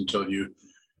persist until you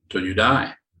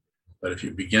die. But if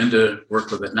you begin to work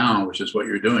with it now, which is what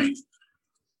you're doing,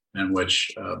 and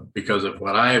which, because of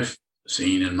what I've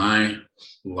seen in my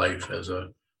life as a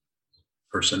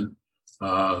person,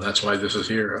 that's why this is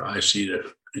here. I see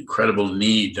the incredible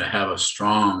need to have a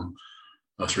strong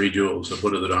three jewels, the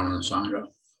Buddha, the Dharma, and the Sangha.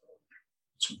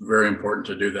 It's very important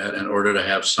to do that in order to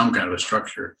have some kind of a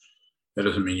structure. That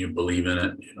doesn't mean you believe in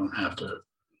it. You don't have to,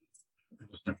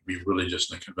 it doesn't have to be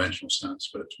religious in the conventional sense,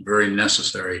 but it's very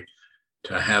necessary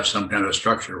to have some kind of a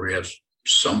structure where you have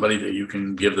somebody that you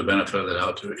can give the benefit of the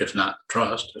doubt to, if not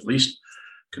trust, at least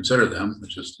consider them,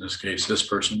 which is in this case, this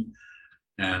person.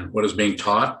 And what is being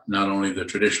taught, not only the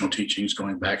traditional teachings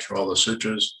going back through all the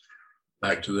sutras,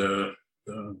 back to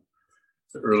the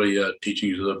early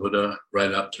teachings of the Buddha,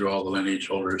 right up through all the lineage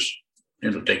holders,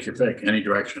 take your pick, any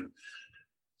direction.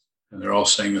 And they're all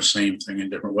saying the same thing in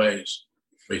different ways,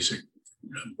 basic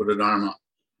Buddha Dharma.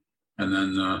 And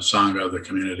then the Sangha, the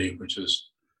community, which is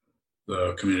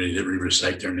the community that we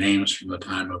recite their names from the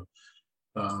time of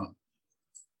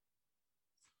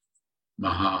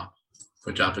Maha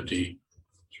Prajapati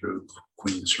through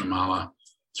Queen Srimala,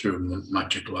 through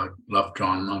Machik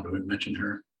Lapdrama, do we mention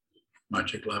her?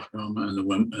 Machik Lapdrama, and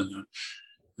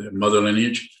the mother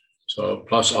lineage. So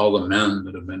plus all the men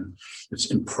that have been, it's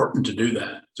important to do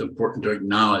that. It's important to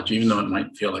acknowledge, even though it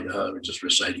might feel like, we're just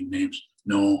reciting names.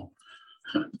 No,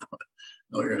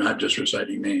 no, you're not just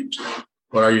reciting names.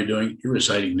 What are you doing? You're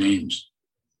reciting names.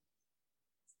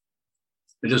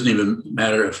 It doesn't even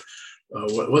matter if,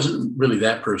 it wasn't really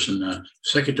that person.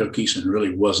 Sekito Kisen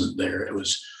really wasn't there. It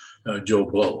was Joe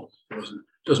Blow. It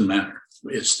doesn't matter.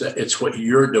 It's what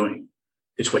you're doing.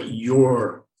 It's what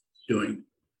you're doing.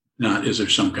 Not is there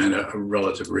some kind of a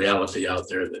relative reality out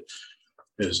there that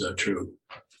is true.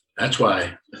 That's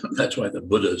why the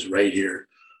Buddha is right here.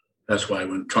 That's why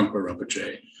when Trungpa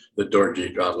Rinpoche, the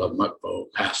Dorje Dradla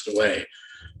Mukpo, passed away,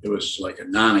 it was like a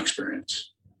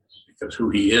non-experience, because who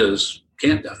he is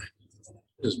can't die.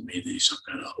 It doesn't mean that he's some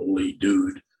kind of holy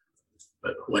dude,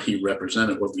 but what he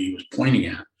represented, what he was pointing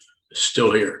at, is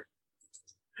still here.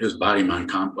 His body-mind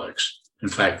complex. In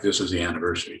fact, this is the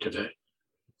anniversary today,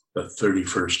 the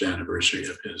 31st anniversary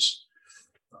of his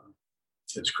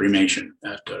cremation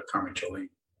at Karma Choling.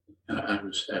 And I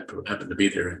happened to be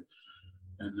there,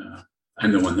 and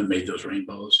I'm the one that made those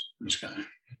rainbows in the sky.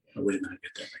 We did not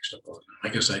get that mixed up all the time. I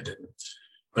guess I didn't,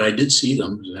 but I did see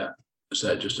them. Is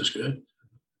that just as good?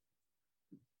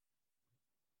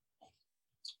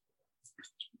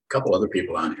 A couple other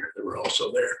people on here that were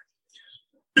also there,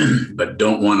 but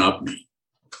don't one up me.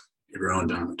 Your own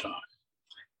Dharma talk.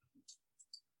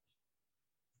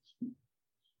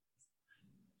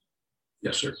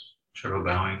 Yes, sir. Shadow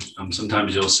bowing.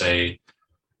 Sometimes you'll say,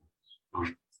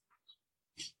 I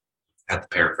have to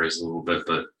paraphrase a little bit,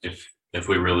 but if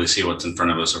we really see what's in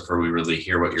front of us, or if we really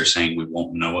hear what you're saying, we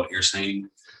won't know what you're saying.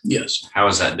 Yes. How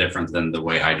is that different than the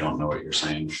way I don't know what you're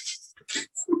saying?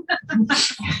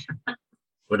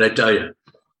 What'd I tell you?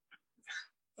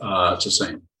 It's the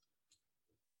same.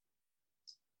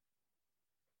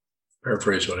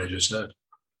 Paraphrase what I just said.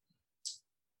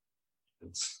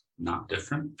 It's not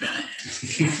different.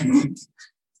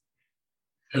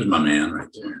 There's my man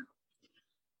right there.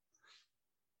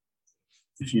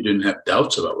 If you didn't have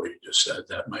doubts about what you just said,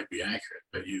 that might be accurate,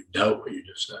 but you doubt what you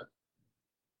just said.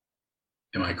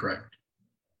 Am I correct?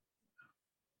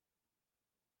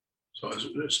 So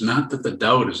it's not that the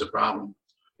doubt is a problem.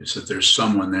 It's that there's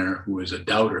someone there who is a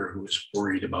doubter, who is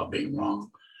worried about being wrong,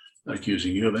 not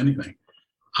accusing you of anything.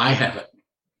 I have it.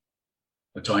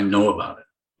 That's how I know about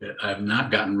it. I have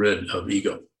not gotten rid of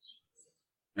ego.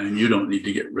 And you don't need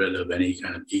to get rid of any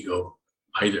kind of ego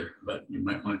either, but you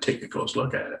might want to take a close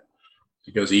look at it.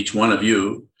 Because each one of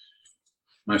you,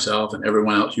 myself and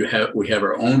everyone else, we have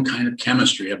our own kind of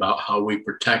chemistry about how we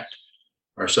protect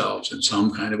ourselves in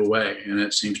some kind of a way. And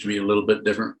it seems to be a little bit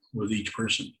different with each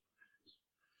person.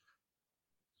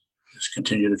 Just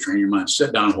continue to train your mind.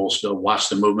 Sit down, hold still, watch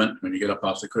the movement when you get up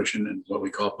off the cushion and what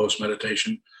we call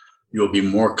post-meditation. You'll be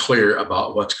more clear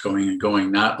about what's going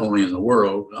not only in the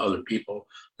world, other people,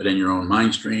 but in your own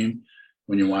mind stream.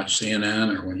 When you watch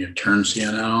CNN or when you turn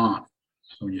CNN on,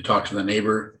 when you talk to the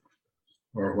neighbor,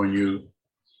 or when you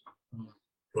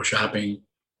go shopping,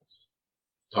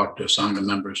 talk to Sangha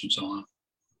members and so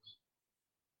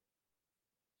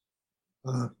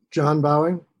on. John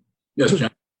Bowing, Yes,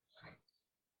 John.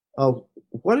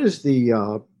 what is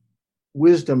the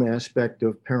wisdom aspect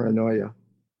of paranoia?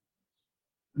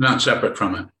 Not separate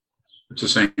from it. It's the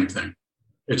same thing.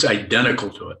 It's identical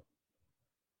to it.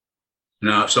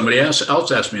 Now, if somebody else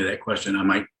asked me that question, I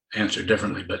might answer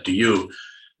differently, but to you,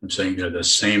 I'm saying they're the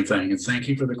same thing. And thank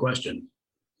you for the question.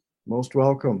 Most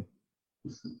welcome.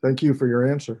 Thank you for your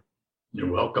answer.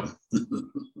 You're welcome.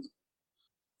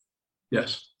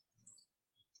 Yes.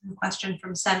 A question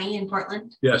from Semi in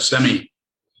Portland. Yes, Semi.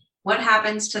 What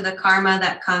happens to the karma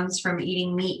that comes from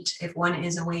eating meat if one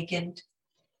is awakened?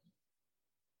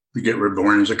 You get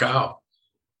reborn as a cow.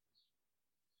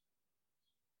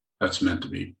 That's meant to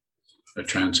be a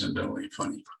transcendentally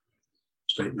funny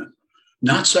statement.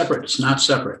 Not separate. It's not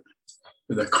separate.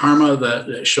 The karma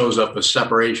that shows up as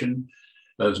separation,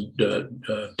 as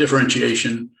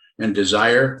differentiation and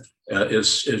desire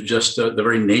is just the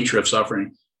very nature of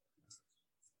suffering.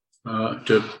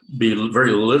 To be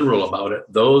very literal about it,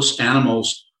 those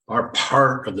animals are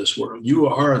part of this world. You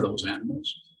are those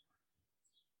animals.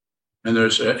 And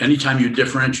there's anytime you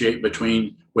differentiate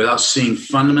between, without seeing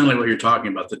fundamentally what you're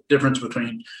talking about, the difference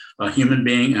between a human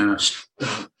being and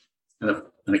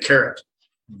a carrot,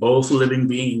 both living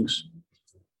beings.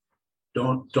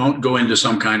 Don't go into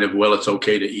some kind of, well, it's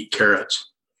okay to eat carrots.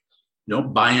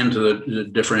 Don't buy into the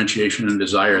differentiation and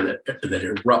desire that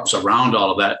erupts around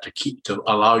all of that to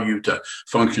allow you to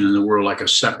function in the world like a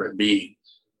separate being.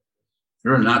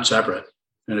 You're not separate.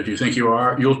 And if you think you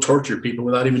are, you'll torture people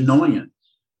without even knowing it.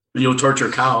 And you'll torture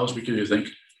cows because you think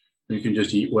you can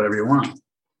just eat whatever you want.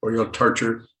 Or you'll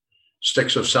torture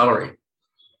sticks of celery.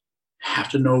 Have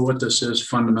to know what this is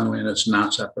fundamentally, and it's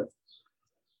not separate.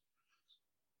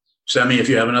 Semi, if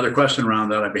you have another question around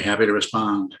that, I'd be happy to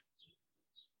respond.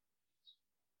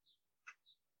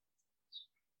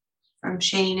 From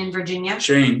Shane in Virginia.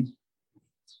 Shane.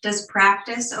 Does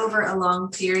practice over a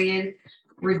long period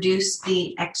reduce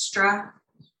the extra?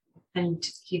 And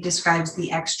he describes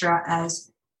the extra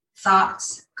as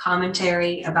thoughts,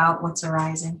 commentary about what's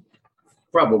arising.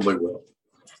 Probably will.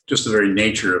 Just the very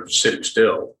nature of sitting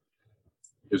still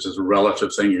is a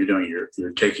relative thing you're doing.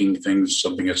 You're taking things,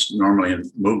 something that's normally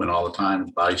in movement all the time,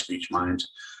 body, speech, mind,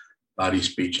 body,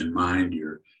 speech, and mind.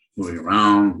 You're moving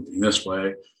around, moving this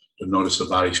way. To notice the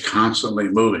body's constantly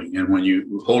moving. And when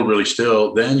you hold really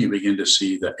still, then you begin to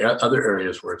see the other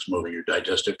areas where it's moving, your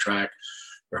digestive tract,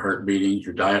 your heart beating,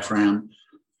 your diaphragm,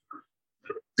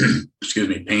 excuse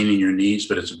me, pain in your knees,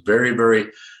 but it's very,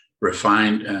 very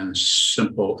refined and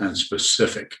simple and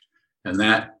specific. And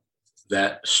that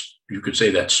you could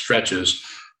say that stretches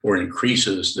or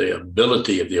increases the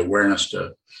ability of the awareness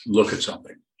to look at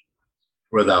something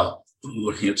without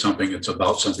looking at something that's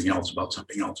about something else, about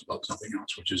something else, about something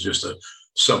else, which is just a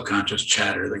subconscious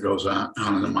chatter that goes on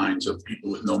in the minds of people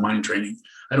with no mind training.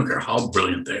 I don't care how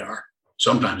brilliant they are.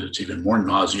 Sometimes it's even more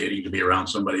nauseating to be around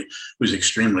somebody who's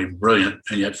extremely brilliant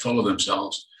and yet full of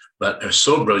themselves, but they're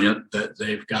so brilliant that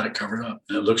they've got it covered up.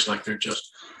 And it looks like they're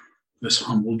just this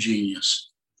humble genius.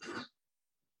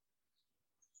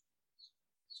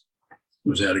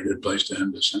 Was that a good place to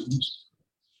end the sentence?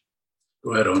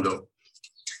 Go ahead, Ondo.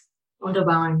 Ondo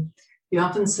Bowing, you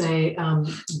often say,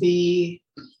 be,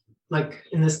 like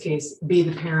in this case, be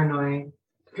the paranoia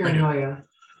that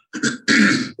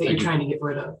you're trying to get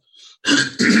rid of.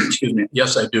 Excuse me.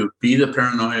 Yes, I do. Be the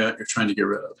paranoia you're trying to get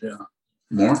rid of. Yeah.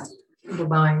 More? Ondo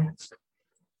Bowing,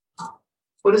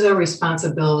 what is our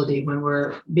responsibility when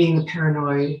we're being the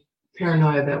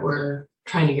paranoia that we're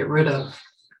trying to get rid of?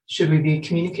 Should we be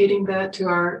communicating that to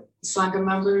our Sangha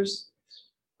members?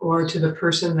 Or to the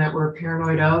person that we're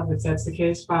paranoid of, if that's the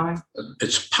case, Bowing?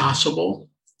 It's possible,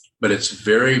 but it's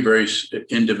very, very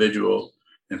individual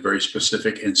and very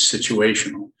specific and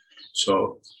situational.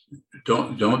 So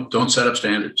don't set up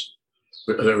standards.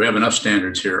 We have enough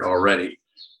standards here already.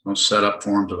 Don't set up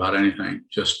forms about anything.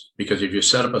 Just because if you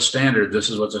set up a standard, this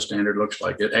is what the standard looks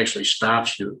like. It actually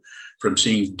stops you from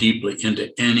seeing deeply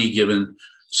into any given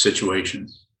situation,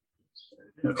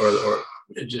 or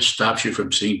it just stops you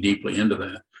from seeing deeply into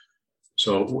that.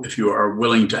 So if you are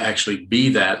willing to actually be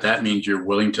that, that means you're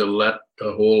willing to let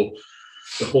the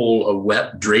whole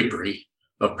wet drapery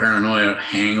of paranoia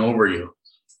hang over you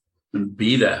and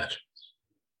be that.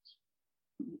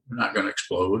 You're not going to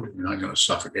explode. You're not going to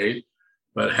suffocate.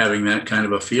 But having that kind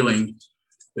of a feeling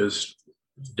is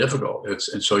difficult.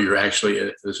 And so you're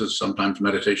actually, this is sometimes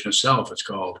meditation itself. It's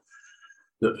called,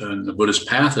 and the Buddhist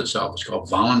path itself is called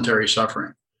voluntary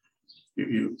suffering.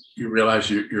 You realize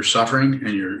you're suffering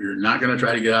and you're not going to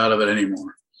try to get out of it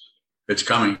anymore. It's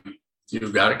coming.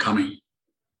 You've got it coming.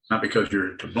 Not because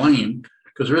you're to blame,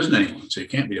 because there isn't anyone, so you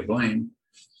can't be to blame.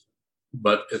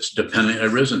 But it's dependent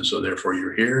arisen. So therefore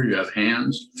you're here, you have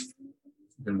hands,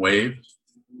 you can wave.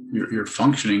 You're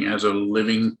functioning as a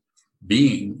living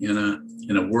being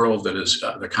in a world that is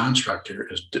the construct here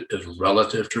is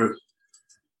relative truth.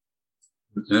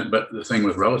 But the thing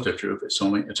with relative truth,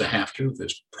 it's a half truth.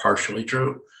 It's partially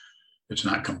true. It's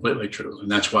not completely true. And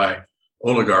that's why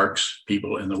oligarchs,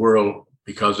 people in the world,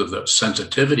 because of the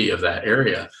sensitivity of that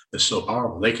area, is so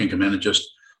powerful. They can come in and just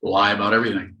lie about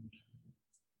everything.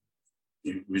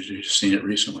 We've seen it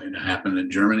recently. And it happened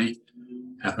in Germany,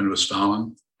 happened with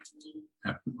Stalin,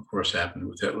 of course, happened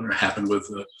with Hitler, happened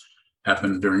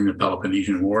during the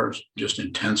Peloponnesian Wars, just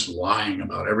intense lying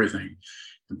about everything.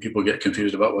 And people get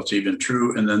confused about what's even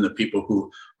true. And then the people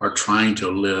who are trying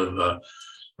to live a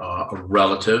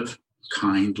relative,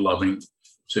 kind, loving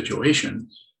situation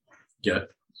get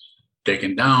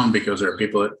taken down because there are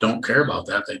people that don't care about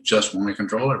that. They just want to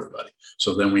control everybody.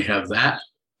 So then we have that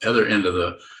other end of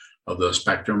the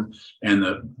spectrum. And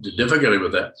the difficulty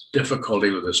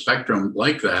with the spectrum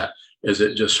like that is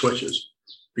it just switches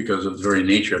because of the very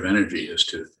nature of energy is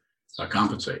to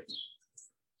compensate.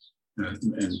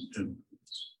 And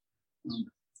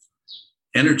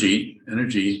energy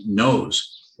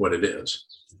knows what it is,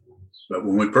 but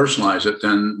when we personalize it,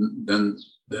 then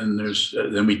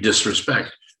we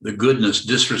disrespect. The goodness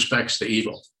disrespects the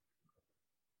evil.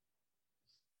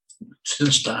 It's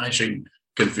astonishing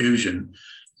confusing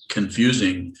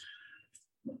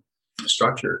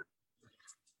structure,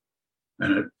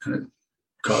 and it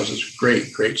causes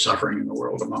great suffering in the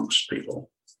world amongst people.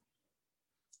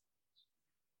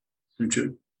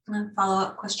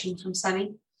 Follow-up question from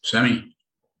Semi. Semi.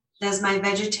 Does my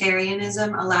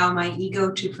vegetarianism allow my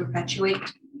ego to perpetuate?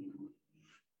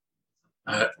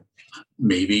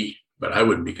 Maybe, but I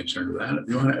wouldn't be concerned with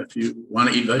that. If you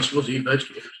want to eat vegetables, eat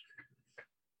vegetables.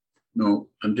 No,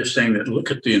 I'm just saying that look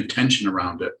at the intention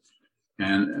around it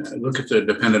and look at the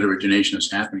dependent origination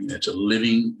that's happening. It's a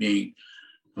living being.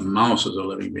 A mouse is a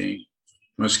living being.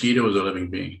 A mosquito is a living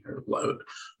being.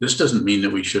 This doesn't mean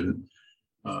that we shouldn't,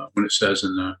 when it says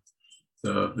in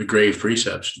the grave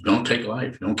precepts, don't take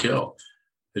life, don't kill.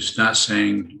 It's not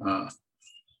saying,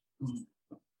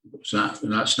 it's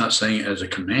not saying it as a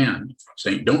command,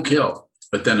 saying don't kill.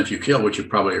 But then if you kill, which you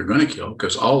probably are going to kill,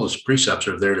 because all those precepts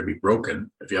are there to be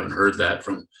broken. If you haven't heard that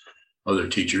from other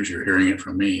teachers, you're hearing it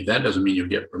from me. That doesn't mean you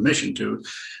get permission to,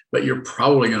 but you're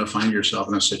probably going to find yourself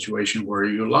in a situation where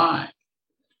you lie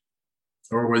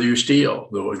or whether you steal.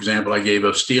 The example I gave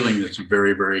of stealing that's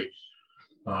very, very,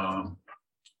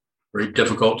 very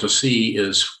difficult to see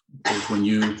is when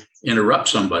you interrupt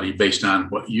somebody based on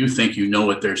what you think you know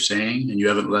what they're saying and you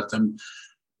haven't let them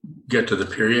get to the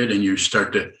period and you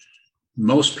start to,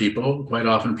 most people, quite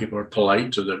often people are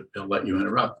polite so that they'll let you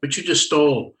interrupt, but you just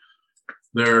stole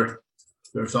their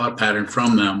thought pattern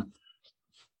from them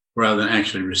rather than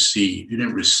actually receive. You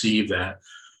didn't receive that.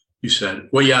 You said,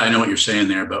 well, yeah, I know what you're saying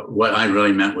there, but what I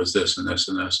really meant was this and this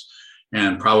and this.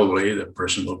 And probably the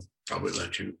person will probably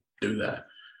let you do that.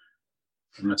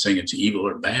 I'm not saying it's evil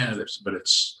or bad, but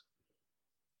it's,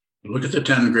 look at the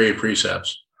 10 grave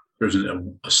precepts. There's a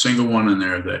single one in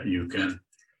there that you can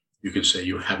say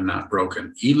you have not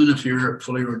broken, even if you're a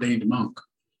fully ordained monk.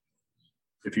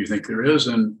 If you think there is,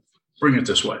 then bring it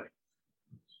this way.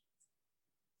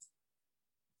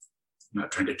 I'm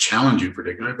not trying to challenge you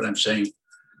particularly, but I'm saying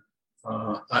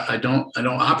I don't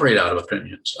operate out of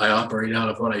opinions. I operate out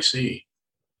of what I see,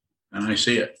 and I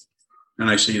see it, and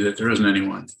I see that there isn't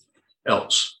anyone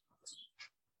else.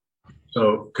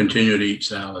 So continue to eat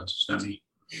salads, Semi,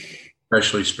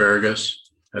 especially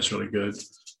asparagus. That's really good.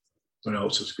 What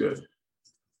else is good?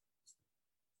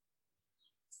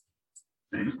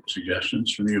 Any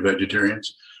suggestions from you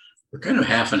vegetarians? We're kind of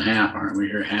half and half, aren't we?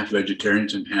 Here, half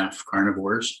vegetarians and half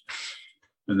carnivores,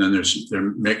 and then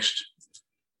they're mixed.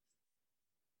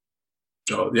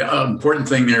 So the important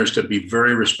thing there is to be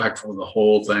very respectful of the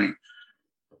whole thing.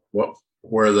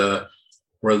 Where the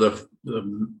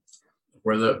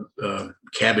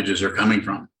cabbages are coming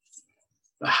from,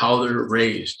 how they're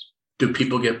raised. Do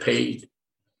people get paid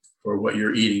for what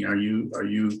you're eating? Are you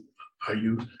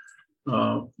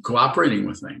cooperating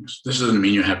with things? This doesn't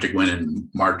mean you have to go in and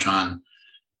march on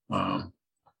the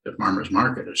farmer's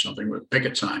market or something with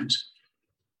picket signs.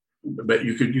 but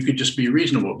you could just be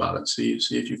reasonable about it. See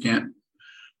if you can't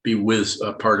be with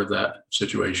a part of that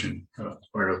situation,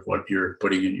 part of what you're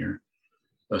putting in your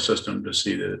system to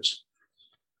see that it's,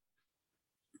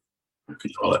 you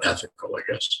could call it ethical, I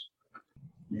guess.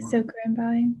 So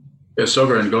Grandbowing. Yes,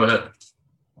 Sovereign, go ahead.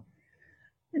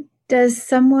 Does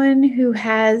someone who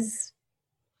has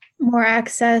more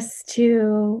access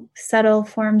to subtle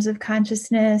forms of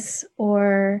consciousness,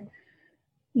 or,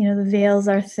 you know, the veils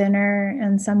are thinner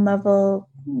on some level,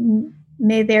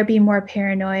 may there be more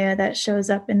paranoia that shows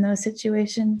up in those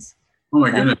situations? Oh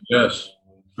my goodness, yes.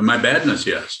 And my badness,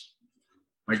 yes.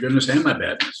 My goodness and my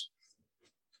badness.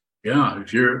 Yeah,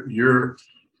 if you're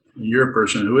a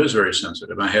person who is very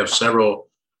sensitive. I have several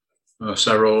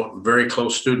very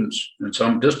close students, and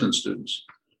some distant students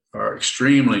are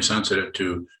extremely sensitive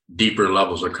to deeper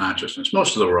levels of consciousness.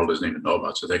 Most of the world doesn't even know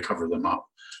about, so they cover them up,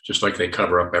 just like they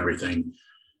cover up everything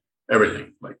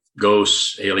like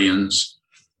ghosts, aliens,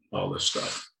 all this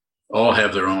stuff. All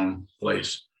have their own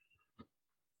place,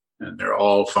 and they're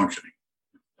all functioning,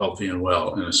 healthy and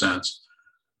well in a sense.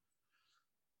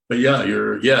 But yeah,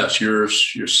 you're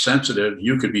sensitive.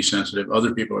 You could be sensitive.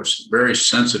 Other people are very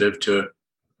sensitive to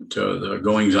the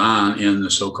goings on in the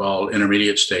so-called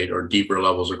intermediate state or deeper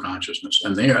levels of consciousness,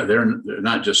 and they're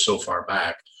not just so far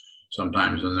back.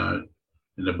 Sometimes in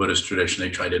the Buddhist tradition, they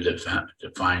try to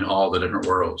define all the different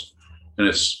worlds, and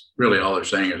it's really all they're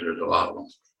saying is there's a lot of them.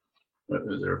 But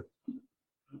they're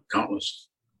countless,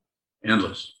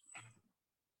 endless.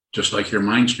 Just like your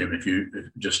mind stream, if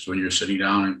just when you're sitting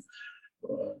down and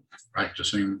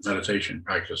practicing meditation,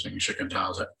 practicing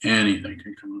shikantaza, anything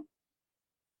can come up.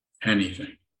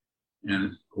 Anything.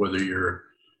 And whether you're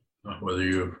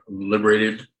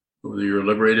liberated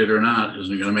or not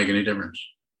isn't going to make any difference.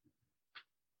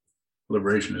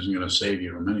 Liberation isn't going to save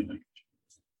you from anything.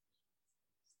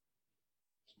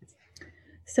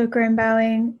 So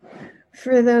Grandbowing,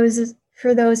 for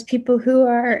those people who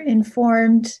are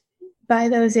informed by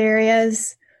those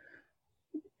areas,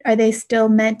 are they still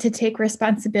meant to take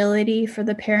responsibility for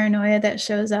the paranoia that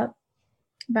shows up?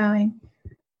 Bowing.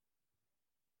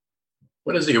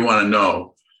 What is it you want to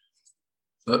know?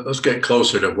 Let's get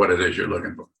closer to what it is you're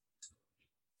looking for.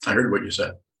 I heard what you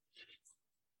said.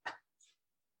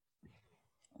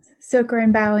 So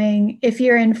Grandbowing, if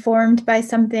you're informed by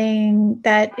something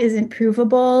that isn't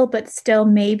provable, but still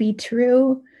may be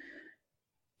true,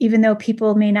 even though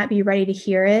people may not be ready to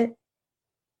hear it,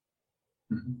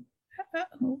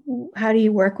 how do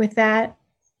you work with that?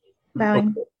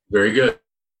 Bowing. Very good.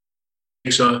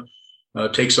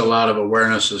 Takes a lot of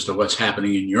awareness as to what's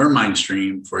happening in your mind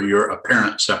stream for your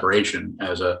apparent separation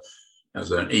as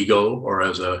an ego or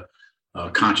as a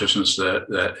consciousness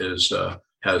that is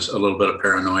has a little bit of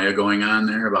paranoia going on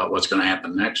there about what's going to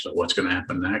happen next, or what's going to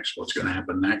happen next,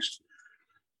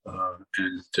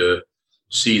 and to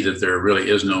see that there really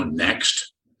is no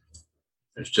next.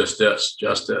 It's just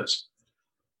this.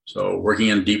 So working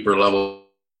in deeper level,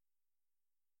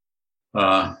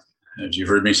 as you've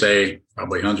heard me say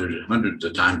probably hundreds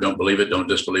of times, don't believe it, don't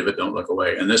disbelieve it, don't look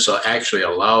away. And this actually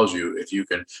allows you, if you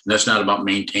can, and that's not about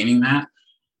maintaining that.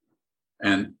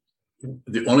 And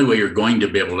the only way you're going to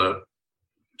be able to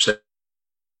say,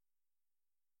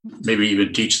 maybe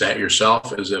even teach that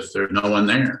yourself, is if there's no one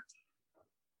there.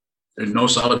 There's no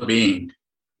solid being.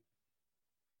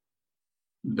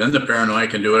 Then the paranoia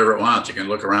can do whatever it wants. It can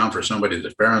look around for somebody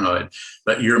that's paranoid,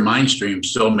 but your mind stream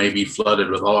still may be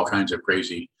flooded with all kinds of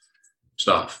crazy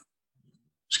stuff,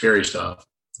 scary stuff.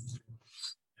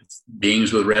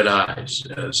 Beings with red eyes,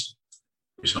 as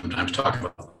we sometimes talk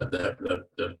about,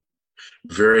 the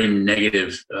very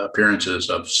negative appearances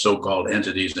of so-called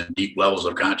entities and deep levels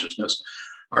of consciousness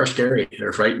are scary.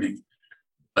 They're frightening,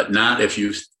 but not if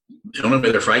you, the only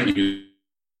way they're frightening you,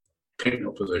 take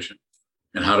no position.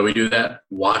 And how do we do that?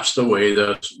 Watch the way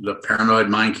the paranoid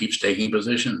mind keeps taking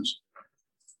positions.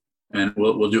 And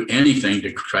we'll do anything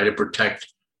to try to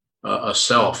protect a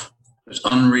self. It's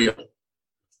unreal.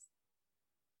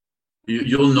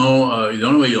 You'll know, the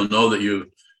only way you'll know that you've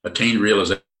attained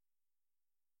realization,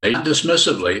 not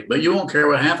dismissively, but you won't care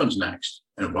what happens next.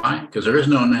 And why? Because there is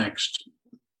no next.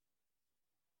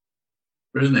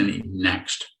 There isn't any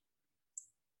next.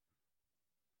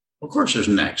 Of course there's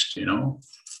next, you know.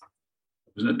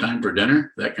 Isn't it time for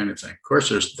dinner? That kind of thing. Of course,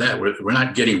 there's that. We're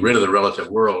not getting rid of the relative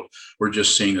world. We're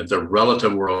just seeing that the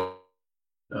relative world,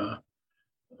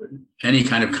 any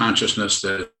kind of consciousness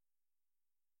that,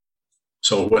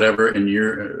 so whatever, in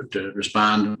your, to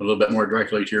respond a little bit more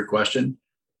directly to your question,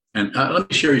 and let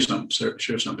me share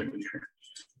something with you here.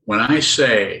 When I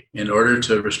say, in order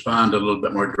to respond a little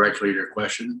bit more directly to your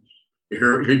question,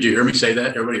 did you hear me say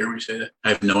that? Everybody hear me say that? I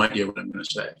have no idea what I'm going to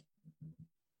say.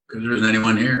 because there isn't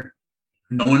anyone here.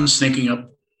 No one's thinking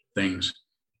up things.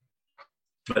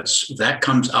 But that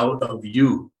comes out of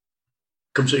you.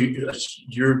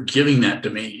 You're giving that to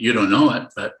me. You don't know it,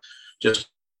 but just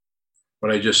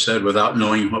what I just said without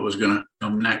knowing what was going to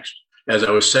come next. As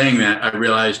I was saying that, I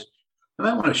realized I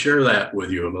might want to share that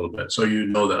with you a little bit, so you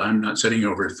know that I'm not sitting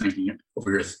over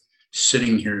here,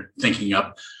 sitting here thinking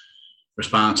up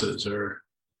responses or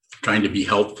trying to be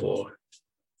helpful.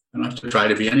 I don't have to try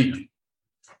to be anything.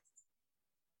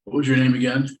 What was your name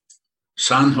again?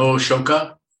 Sanho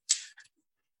Shoka?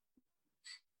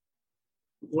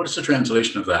 What is the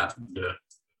translation of that into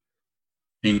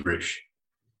English?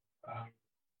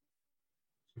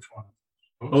 Which one?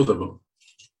 Both of them.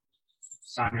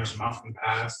 Sanyo's Mountain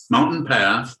Path. Mountain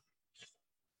Path.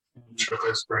 And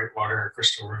Shoka's Brightwater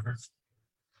Crystal River.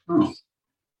 Oh,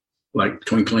 like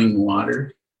twinkling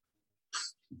water.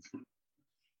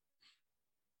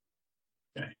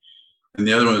 Okay. And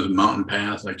the other one is Mountain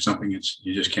Path, like something you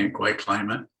just can't quite climb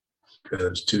it because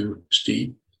it's too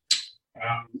steep.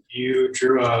 You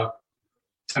drew a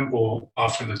temple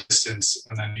off in the distance,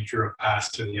 and then you drew a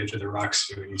path to the edge of the rocks.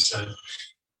 And you said,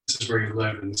 "This is where you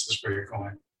live, and this is where you're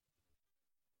going."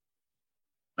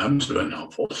 That must have been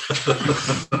helpful.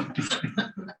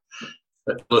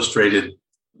 That illustrated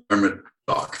hermit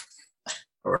talk.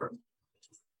 Or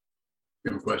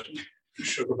you have a question?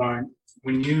 Shugabang,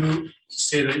 when you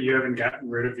say that you haven't gotten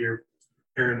rid of your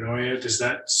paranoia, does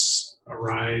that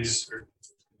arise or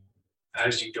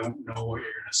as you don't know what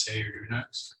you're going to say or do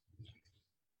next?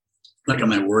 Like,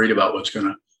 am I worried about what's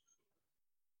going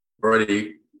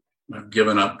to? I've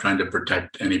given up trying to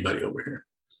protect anybody over here.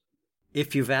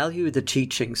 If you value the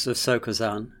teachings of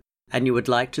Sokuzan and you would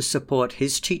like to support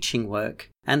his teaching work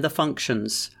and the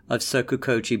functions of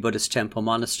Sokukoji Buddhist Temple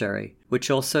Monastery, which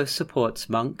also supports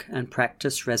monk and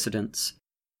practice residents,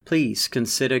 please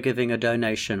consider giving a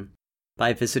donation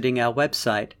by visiting our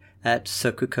website at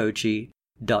sokukoji.org.